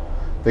out,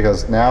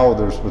 because now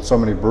there's, with so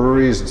many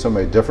breweries and so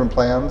many different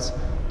plans,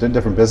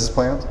 different business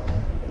plans,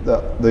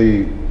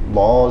 the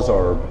laws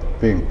are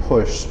being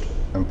pushed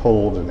and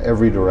pulled in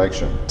every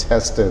direction,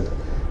 tested,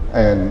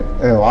 and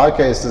in a lot of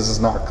cases it's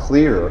not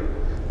clear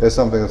if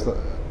something is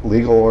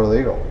legal or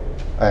illegal.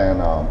 And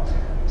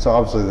so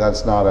obviously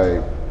that's not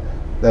a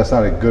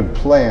good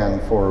plan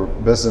for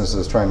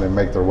businesses trying to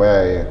make their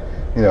way.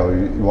 You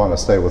want to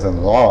stay within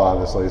the law,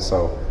 obviously.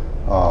 So,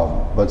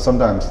 but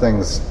sometimes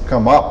things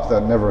come up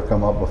that never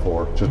come up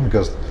before, just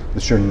because the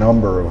sheer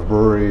number of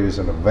breweries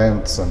and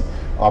events and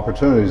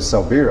opportunities to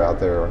sell beer out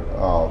there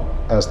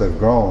as they've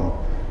grown.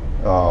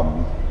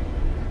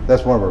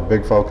 That's one of our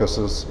big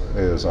focuses.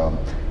 Is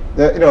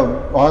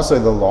honestly,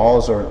 the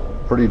laws are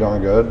pretty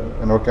darn good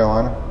in North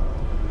Carolina.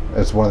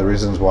 It's one of the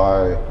reasons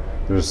why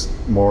there's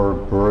more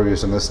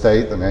breweries in this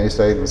state than any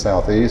state in the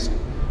Southeast.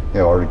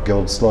 Our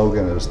guild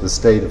slogan is the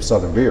state of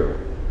Southern beer.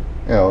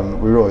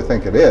 And we really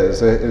think it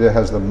is. It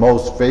has the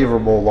most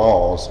favorable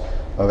laws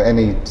of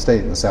any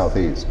state in the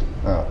Southeast.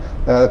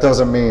 That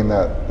doesn't mean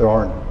that there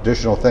aren't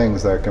additional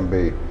things that can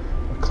be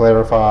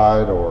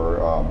clarified, or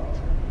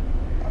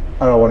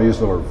I don't want to use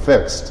the word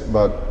fixed,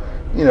 but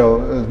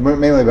it's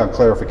mainly about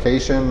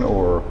clarification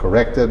or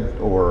corrected,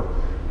 or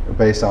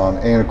based on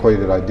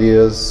antiquated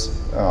ideas.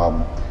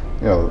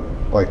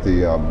 Like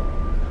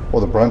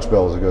the brunch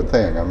bill is a good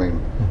thing. I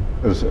mean,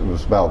 it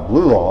was about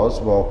blue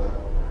laws. Well,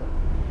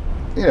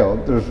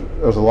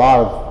 there's a lot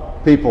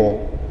of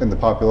people in the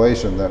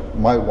population that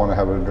might want to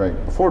have a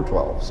drink before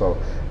 12. So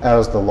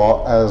as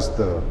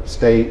the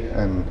state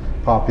and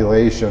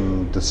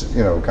population,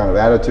 kind of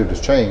attitude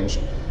has changed,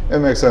 it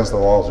makes sense the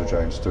laws are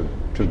changed to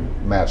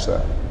match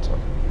that. So.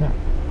 Yeah.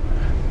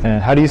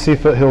 And how do you see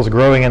Foothills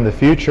growing in the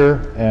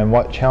future, and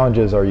what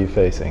challenges are you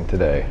facing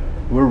today?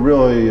 We're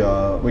really,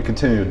 we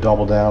continue to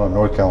double down on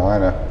North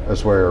Carolina.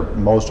 That's where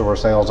most of our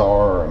sales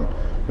are, and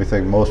we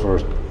think most of our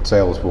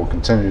sales will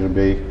continue to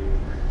be.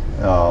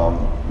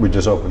 We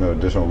just opened an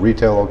additional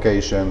retail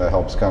location that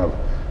helps kind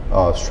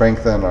of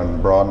strengthen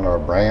and broaden our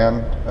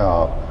brand.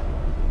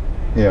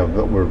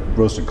 We're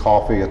roasted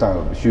coffee. It's not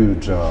a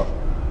huge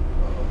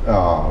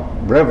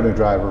revenue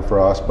driver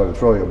for us, but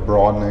it's really a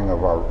broadening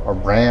of our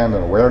brand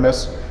and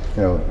awareness,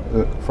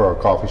 for our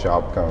coffee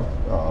shop, kind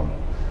of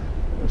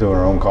doing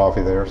our own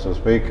coffee there, so to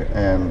speak.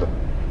 And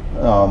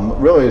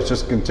Really, it's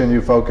just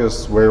continue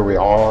focus where we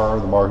are,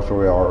 the markets where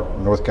we are,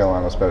 North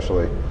Carolina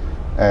especially,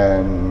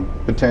 and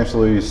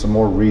potentially some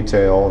more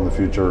retail in the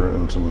future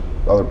in some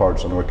other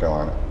parts of North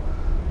Carolina.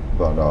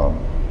 But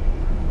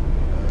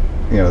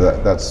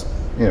that's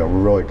we're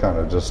really kind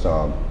of just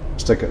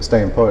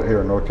staying put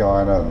here in North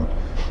Carolina and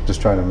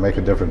just trying to make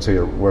a difference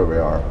here where we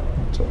are.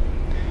 So.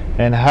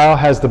 And how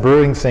has the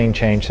brewing scene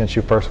changed since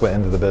you first went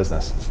into the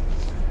business?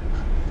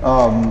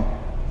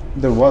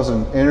 There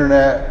wasn't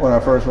internet when I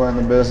first went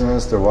into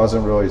business. There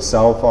wasn't really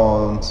cell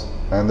phones,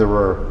 and there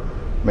were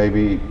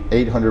maybe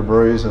 800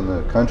 breweries in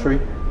the country.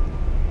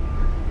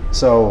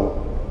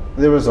 So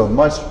there was a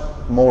much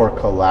more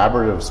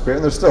collaborative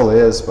spirit. There still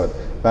is, but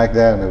back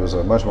then it was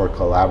a much more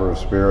collaborative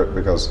spirit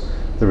because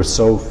there were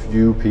so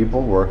few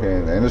people working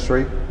in the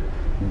industry.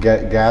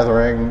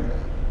 Gathering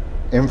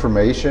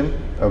information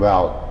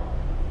about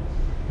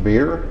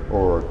beer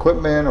or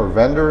equipment or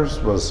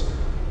vendors was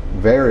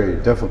very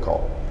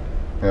difficult.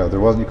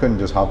 You couldn't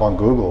just hop on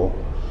Google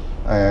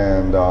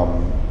and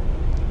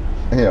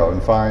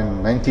and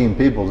find 19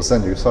 people to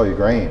sell you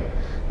grain.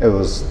 There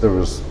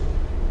was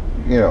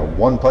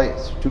one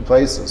place, 2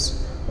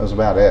 places. That was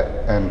about it.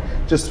 And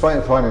just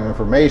finding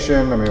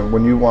information. I mean,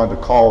 when you wanted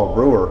to call a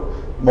brewer,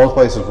 most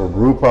places were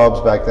brew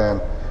pubs back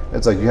then.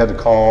 It's like you had to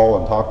call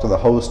and talk to the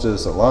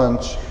hostess at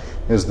lunch.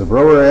 Is the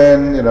brewer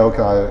in? Can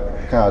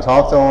I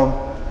talk to him?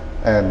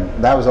 And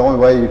that was the only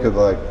way you could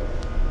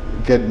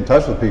get in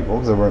touch with people,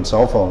 because there weren't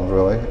cell phones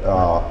really,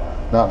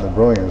 not in the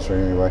brewing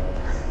industry anyway.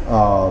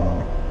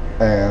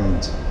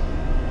 And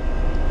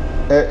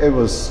it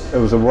was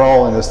a we're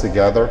all in this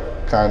together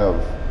kind of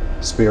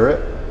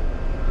spirit.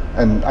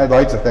 And I'd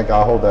like to think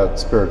I hold that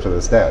spirit to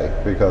this day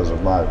because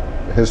of my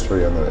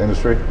history in the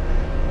industry.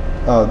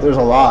 There's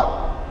a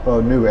lot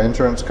of new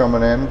entrants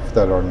coming in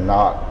that are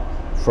not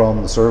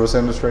from the service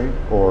industry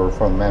or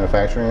from the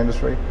manufacturing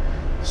industry.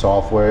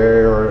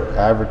 Software,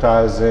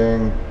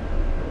 advertising,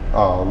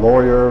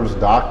 lawyers,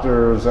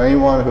 doctors,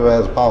 anyone who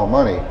has a pile of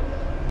money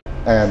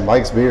and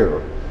likes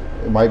beer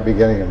might be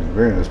getting into the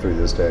beer industry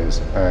these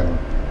days. And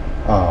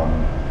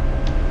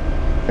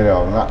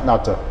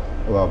not to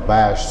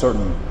bash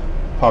certain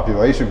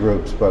population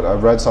groups, but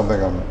I've read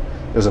something on,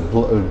 there's a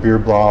beer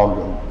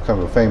blog, kind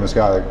of a famous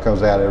guy that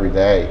comes out every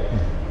day,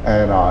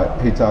 and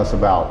he talks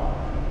about,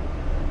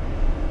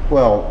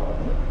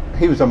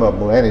 he was talking about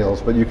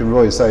millennials, but you can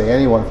really say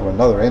anyone from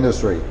another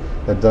industry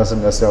that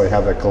doesn't necessarily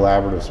have that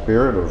collaborative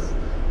spirit of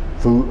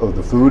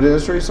the food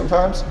industry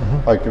sometimes,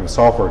 like a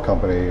software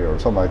company or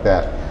something like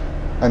that.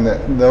 And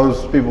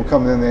those people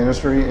come in the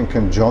industry in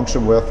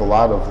conjunction with a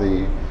lot of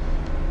the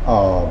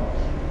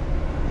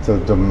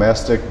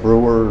domestic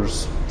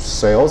brewers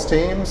sales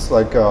teams,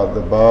 like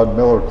the Bud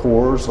Miller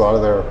Coors, a lot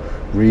of their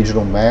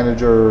regional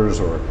managers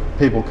or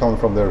people coming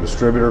from their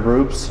distributor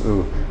groups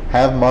who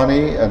have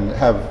money and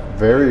have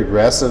very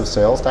aggressive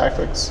sales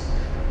tactics.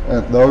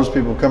 And those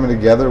people coming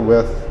together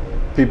with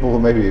people who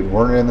maybe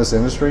weren't in this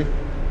industry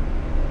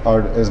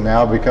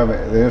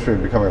the industry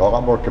is becoming a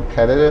lot more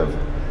competitive,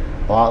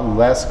 a lot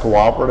less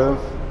cooperative,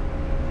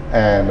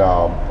 and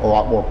a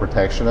lot more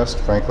protectionist,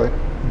 frankly.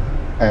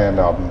 And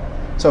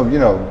so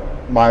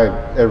my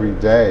every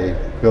day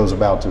goes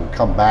about to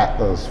combat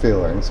those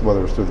feelings,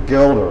 whether it's through the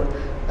guild or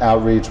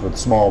outreach with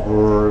small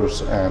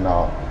brewers, and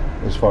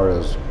as far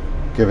as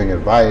giving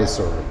advice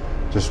or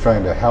just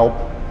trying to help.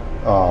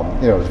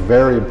 It's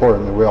very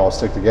important that we all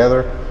stick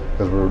together,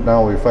 because we're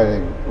not only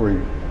fighting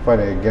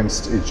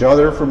against each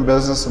other from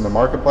business in the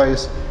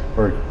marketplace,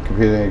 we're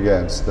competing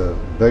against the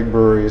big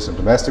breweries and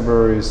domestic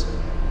breweries.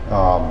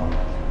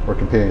 We're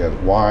competing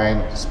against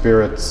wine,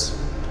 spirits,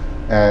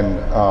 and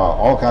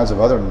all kinds of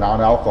other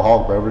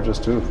non-alcoholic beverages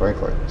too,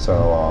 frankly.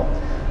 So,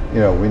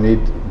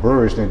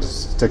 breweries need to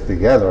stick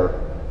together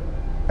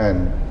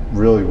and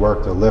really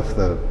work to lift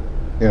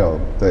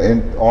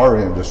our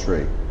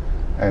industry.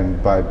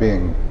 And by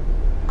being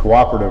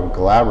cooperative and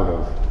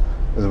collaborative,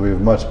 we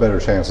have a much better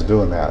chance of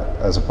doing that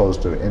as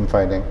opposed to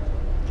infighting.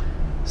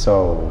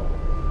 So,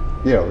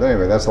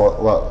 anyway, that's a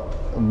lot.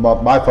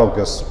 My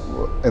focus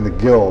in the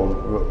guild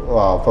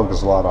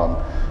focus a lot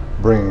on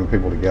bringing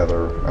people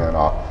together, and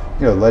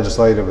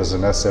legislative is a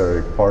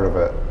necessary part of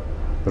it.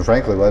 But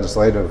frankly,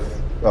 legislative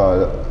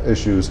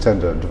issues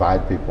tend to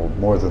divide people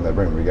more than they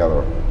bring them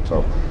together.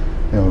 So,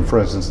 for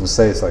instance, in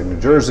states like New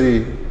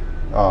Jersey,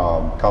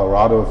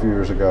 Colorado a few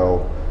years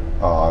ago,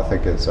 I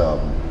think it's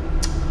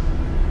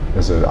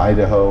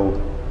Idaho,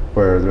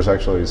 where there's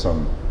actually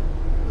some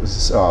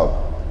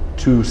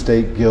 2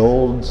 state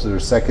guilds.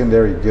 There's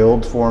secondary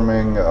guilds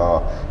forming.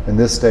 In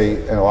this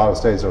state, and a lot of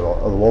states, are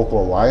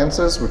local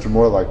alliances, which are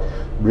more like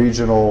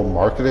regional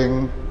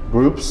marketing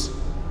groups.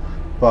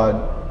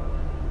 But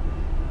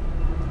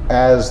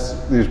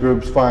as these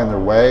groups find their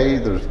way,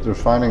 they're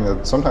finding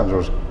that sometimes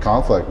there's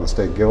conflict with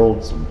state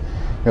guilds. And,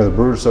 the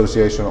Brewers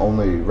Association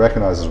only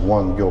recognizes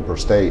 1 guild per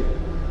state,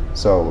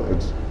 so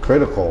it's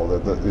critical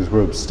that these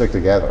groups stick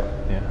together.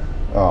 Yeah.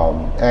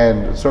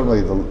 And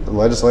certainly the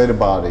legislative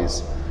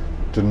bodies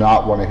do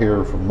not want to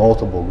hear from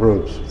multiple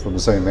groups from the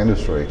same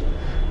industry.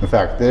 In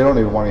fact, they don't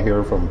even want to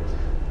hear from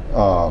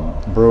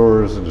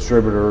brewers and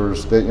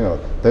distributors,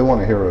 they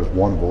want to hear as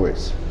one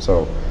voice.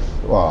 So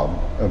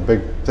a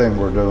big thing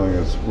we're doing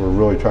is we're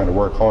really trying to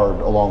work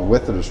hard along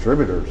with the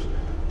distributors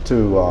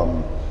to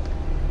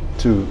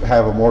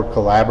have a more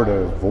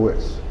collaborative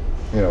voice,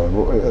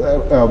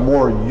 a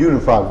more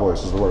unified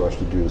voice is the word I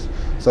should use.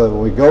 So that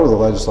when we go to the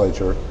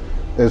legislature,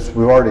 we've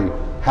already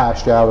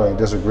hashed out any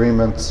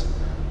disagreements.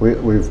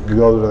 We've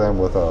go to them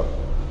with a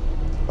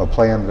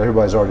plan that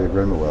everybody's already in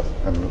agreement with,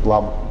 and a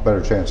lot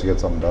better chance to get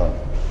something done.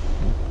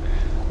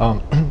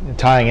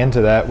 Tying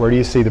into that, where do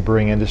you see the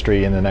brewing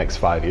industry in the next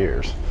 5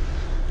 years?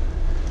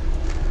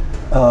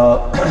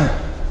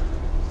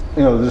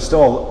 There's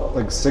still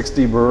like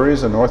 60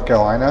 breweries in North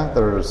Carolina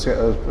that are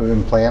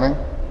in planning.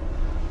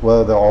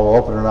 Whether they'll all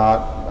open or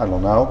not, I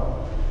don't know.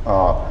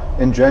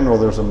 In general,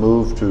 there's a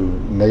move to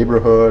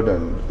neighborhood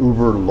and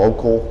uber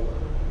local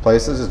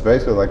places. It's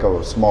basically like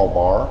a small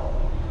bar.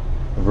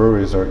 The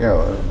breweries are,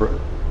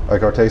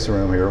 like our tasting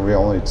room here, we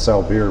only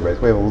sell beer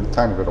basically. We have a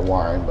tiny bit of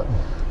wine, but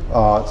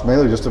it's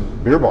mainly just a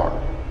beer bar.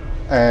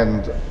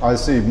 And I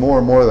see more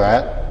and more of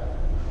that.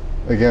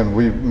 Again,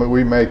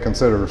 we may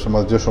consider some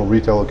additional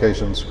retail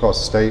locations across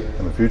the state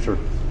in the future.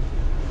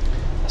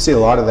 I see a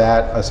lot of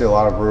that. I see a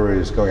lot of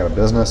breweries going out of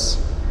business.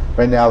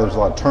 Right now there's a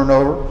lot of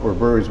turnover where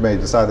breweries may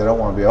decide they don't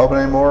want to be open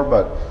anymore,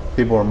 but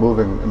people are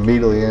moving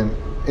immediately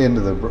into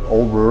the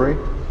old brewery.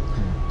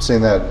 Seen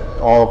that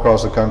all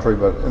across the country,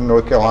 but in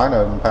North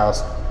Carolina in the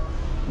past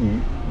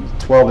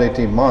 12 to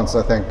 18 months,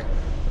 I think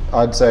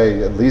I'd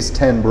say at least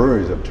 10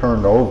 breweries have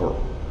turned over.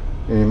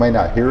 And you may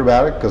not hear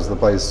about it because the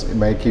place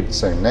may keep the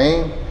same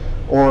name,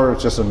 or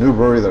it's just a new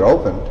brewery that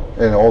opened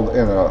in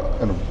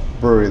a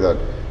brewery that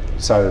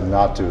decided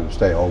not to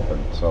stay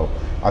open. So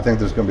I think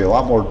there's going to be a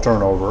lot more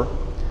turnover.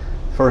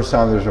 First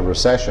time there's a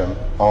recession,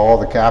 all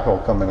the capital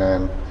coming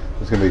in,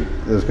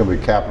 there's going to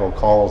be capital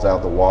calls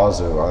out the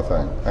wazoo, I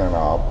think, and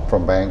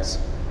from banks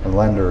and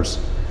lenders,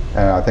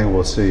 and I think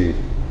we'll see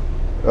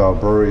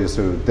breweries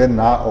who did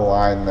not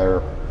align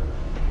their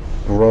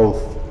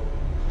growth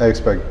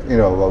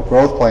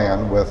growth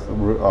plan with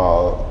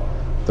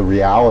the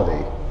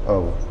reality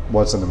of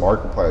what's in the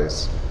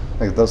marketplace.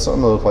 I think some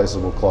of those places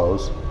will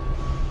close.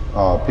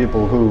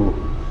 People who,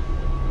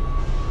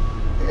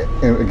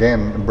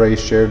 again,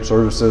 embrace shared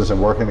services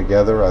and working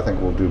together, I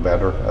think will do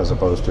better, as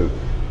opposed to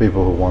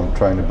people who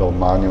trying to build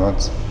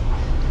monuments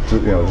to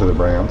the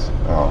brands.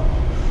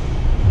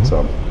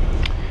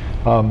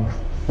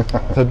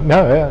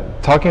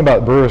 Talking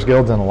about Brewers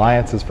Guilds and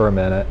alliances for a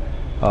minute.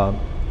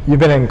 You've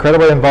been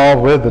incredibly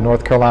involved with the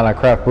North Carolina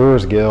Craft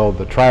Brewers Guild,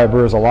 the Triad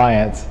Brewers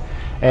Alliance,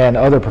 and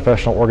other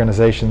professional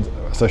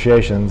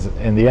associations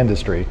in the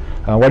industry.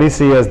 What do you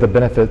see as the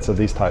benefits of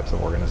these types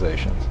of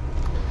organizations?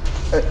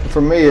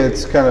 For me,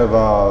 it's kind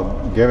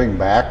of giving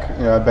back.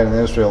 I've been in the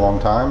industry a long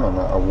time, and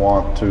I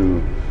want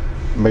to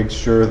make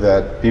sure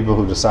that people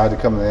who decide to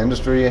come in the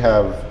industry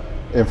have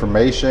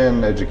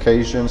information,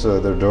 education, so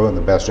that they're doing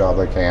the best job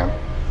they can.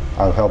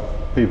 I've helped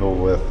people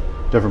with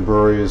different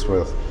breweries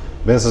with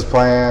business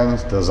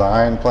plans,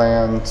 design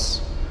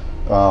plans,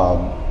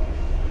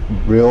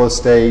 real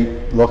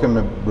estate, looking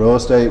at real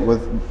estate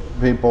with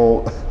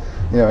people,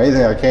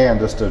 anything I can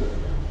just to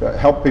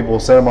help people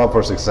set them up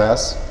for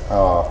success.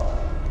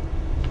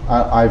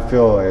 I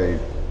feel a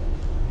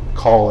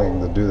calling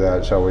to do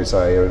that, shall we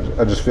say.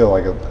 I just feel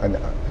like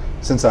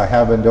since I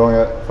have been doing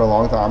it for a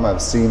long time,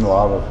 I've seen a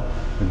lot of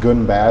good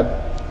and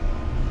bad.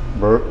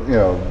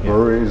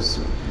 Breweries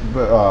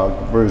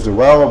do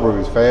well,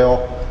 breweries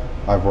fail.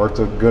 I've worked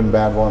with good and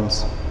bad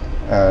ones,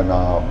 and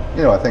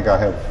I think I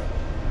have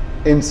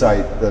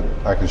insight that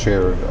I can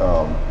share.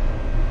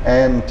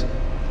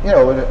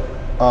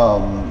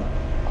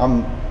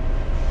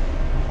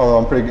 Although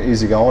I'm pretty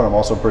easygoing, I'm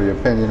also pretty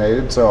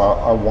opinionated. So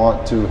I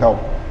want to help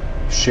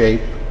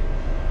shape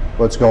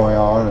what's going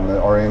on in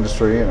our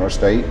industry and our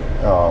state.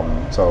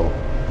 So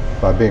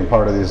by being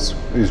part of these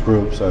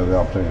groups, I have the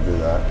opportunity to do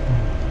that.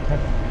 Okay.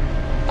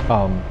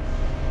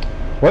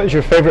 What is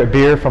your favorite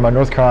beer from a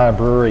North Carolina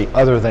brewery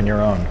other than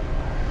your own?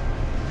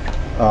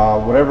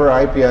 Whatever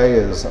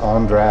IPA is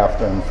on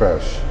draft and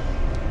fresh.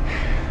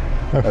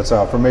 That's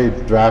for me.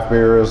 Draft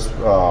beer is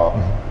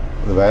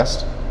the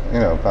best.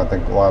 I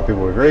think a lot of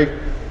people would agree,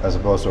 as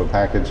opposed to a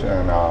package.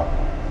 And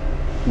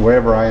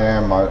wherever I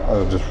am, I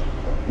just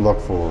look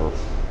for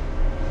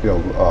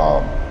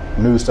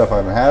new stuff I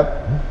haven't had,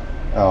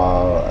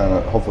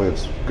 and hopefully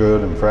it's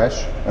good and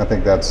fresh. I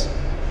think that's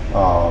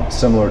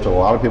similar to a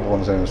lot of people in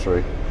this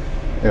industry.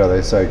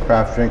 They say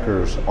craft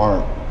drinkers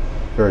aren't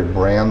very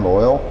brand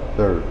loyal.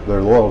 They're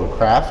loyal to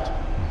craft,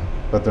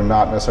 but they're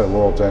not necessarily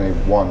loyal to any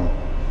one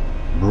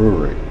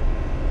brewery.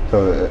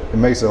 So it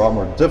makes it a lot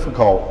more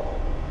difficult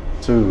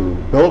to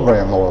build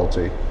brand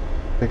loyalty,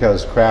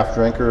 because craft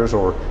drinkers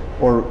or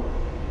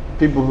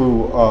people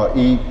who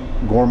eat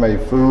gourmet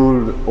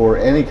food or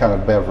any kind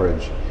of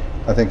beverage,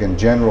 I think in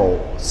general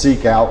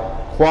seek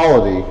out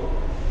quality,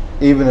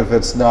 even if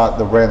it's not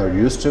the brand they're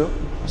used to.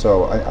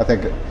 So I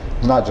think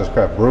it's not just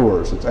craft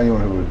brewers, it's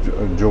anyone who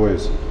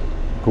enjoys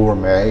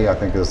gourmet, I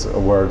think is a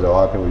word that a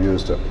lot of people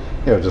use to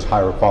just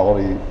higher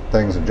quality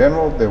things in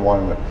general. They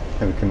wanted to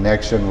have a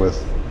connection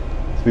with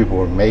the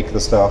people who make the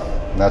stuff,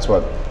 and that's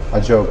what I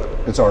joke.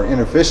 It's our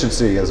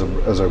inefficiency as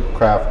a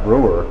craft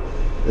brewer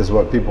is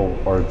what people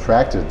are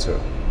attracted to,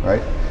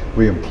 right?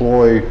 We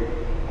employ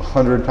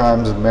 100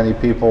 times as many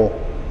people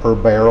per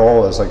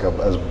barrel as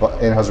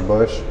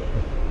Anheuser-Busch.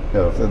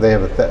 They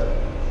have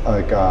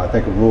I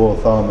think a rule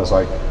of thumb is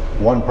like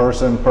one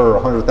person per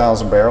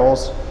 100,000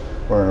 barrels,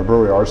 where in a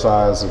brewery our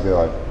size it'd be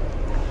like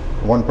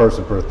one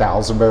person per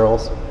 1,000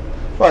 barrels.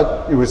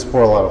 But we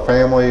support a lot of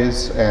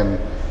families, and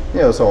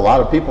so a lot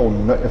of people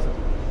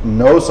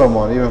know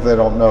someone, even if they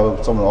don't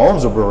know someone who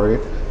owns a brewery,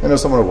 they know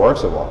someone who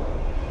works at one.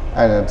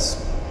 And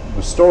it's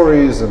the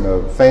stories and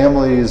the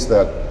families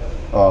that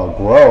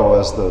grow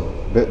as the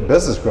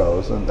business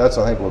grows, and that's,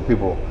 I think, what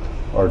people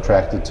are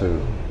attracted to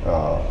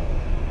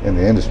in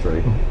the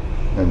industry.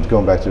 And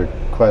going back to your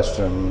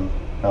question,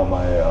 how am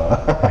I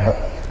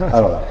don't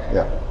know,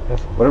 yeah.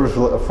 Whatever's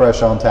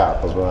fresh on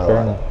tap is what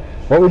I like.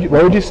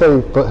 What would you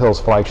say Foothills'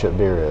 flagship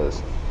beer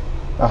is?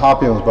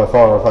 Hopium is by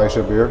far our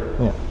flagship beer.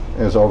 Yeah.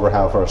 It is over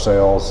half our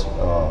sales.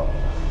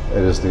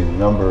 It is the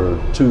number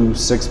 2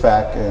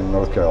 6-pack in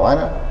North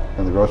Carolina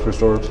in the grocery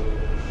stores.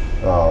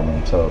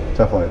 So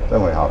definitely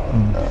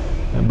Hopium.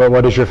 Mm-hmm. But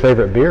what is your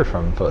favorite beer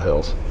from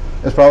Foothills?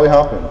 It's probably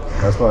Hopium.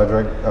 That's what I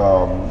drink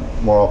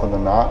more often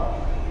than not.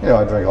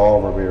 I drink all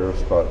of our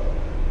beers, but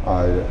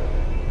I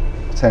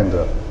tend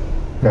to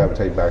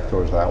gravitate back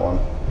towards that one.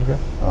 Okay.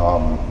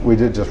 We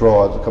did just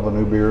roll out a couple of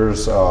new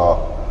beers,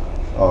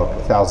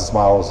 1,000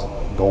 Smiles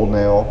Golden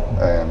Ale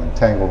and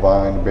Tangle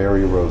Vine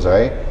Berry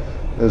Rosé.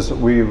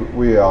 We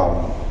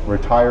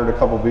retired a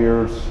couple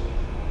beers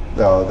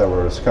that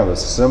were kind of a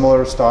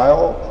similar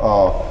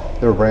style.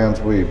 They were brands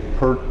we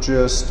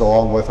purchased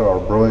along with our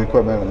brewing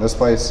equipment in this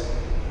place,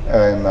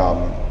 and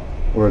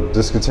we're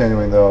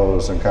discontinuing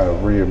those and kind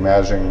of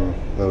reimagining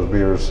those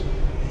beers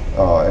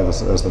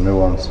as the new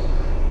ones.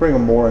 Bring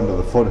them more into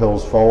the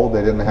Foothills fold.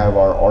 They didn't have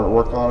our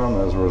artwork on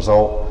them. As a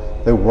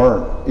result, they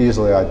weren't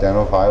easily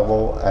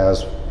identifiable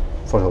as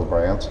Foothills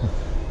brands.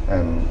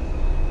 And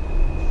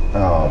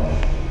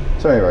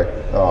so anyway,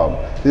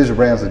 these are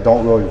brands that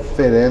don't really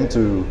fit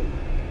into,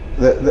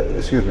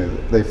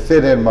 they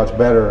fit in much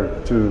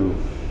better to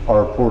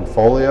our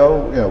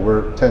portfolio.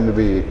 We tend to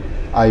be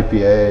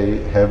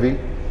IPA heavy.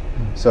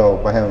 So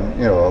by having,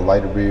 a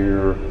lighter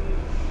beer,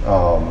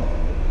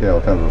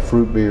 kind of a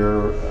fruit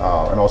beer,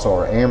 and also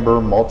our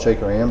Amber, Malt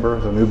Shaker Amber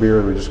is a new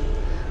beer that we just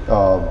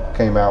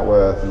came out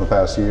with in the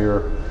past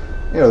year.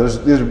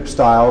 These are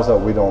styles that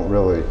we don't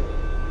really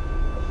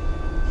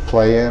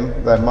play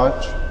in that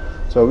much.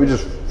 So we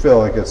just feel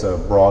like it's a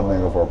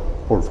broadening of our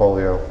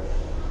portfolio.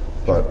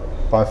 But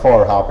by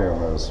far,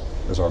 Hopium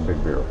is our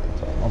big beer.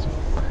 So. Awesome.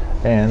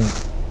 And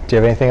do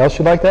you have anything else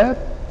you'd like to add?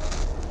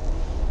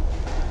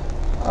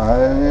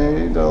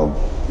 I don't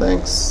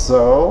think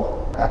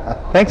so.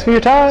 Thanks for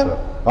your time.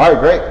 All right,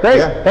 great. Great.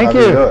 Yeah, Thank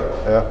you.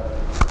 Yeah.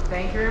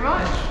 Thank you very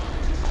much.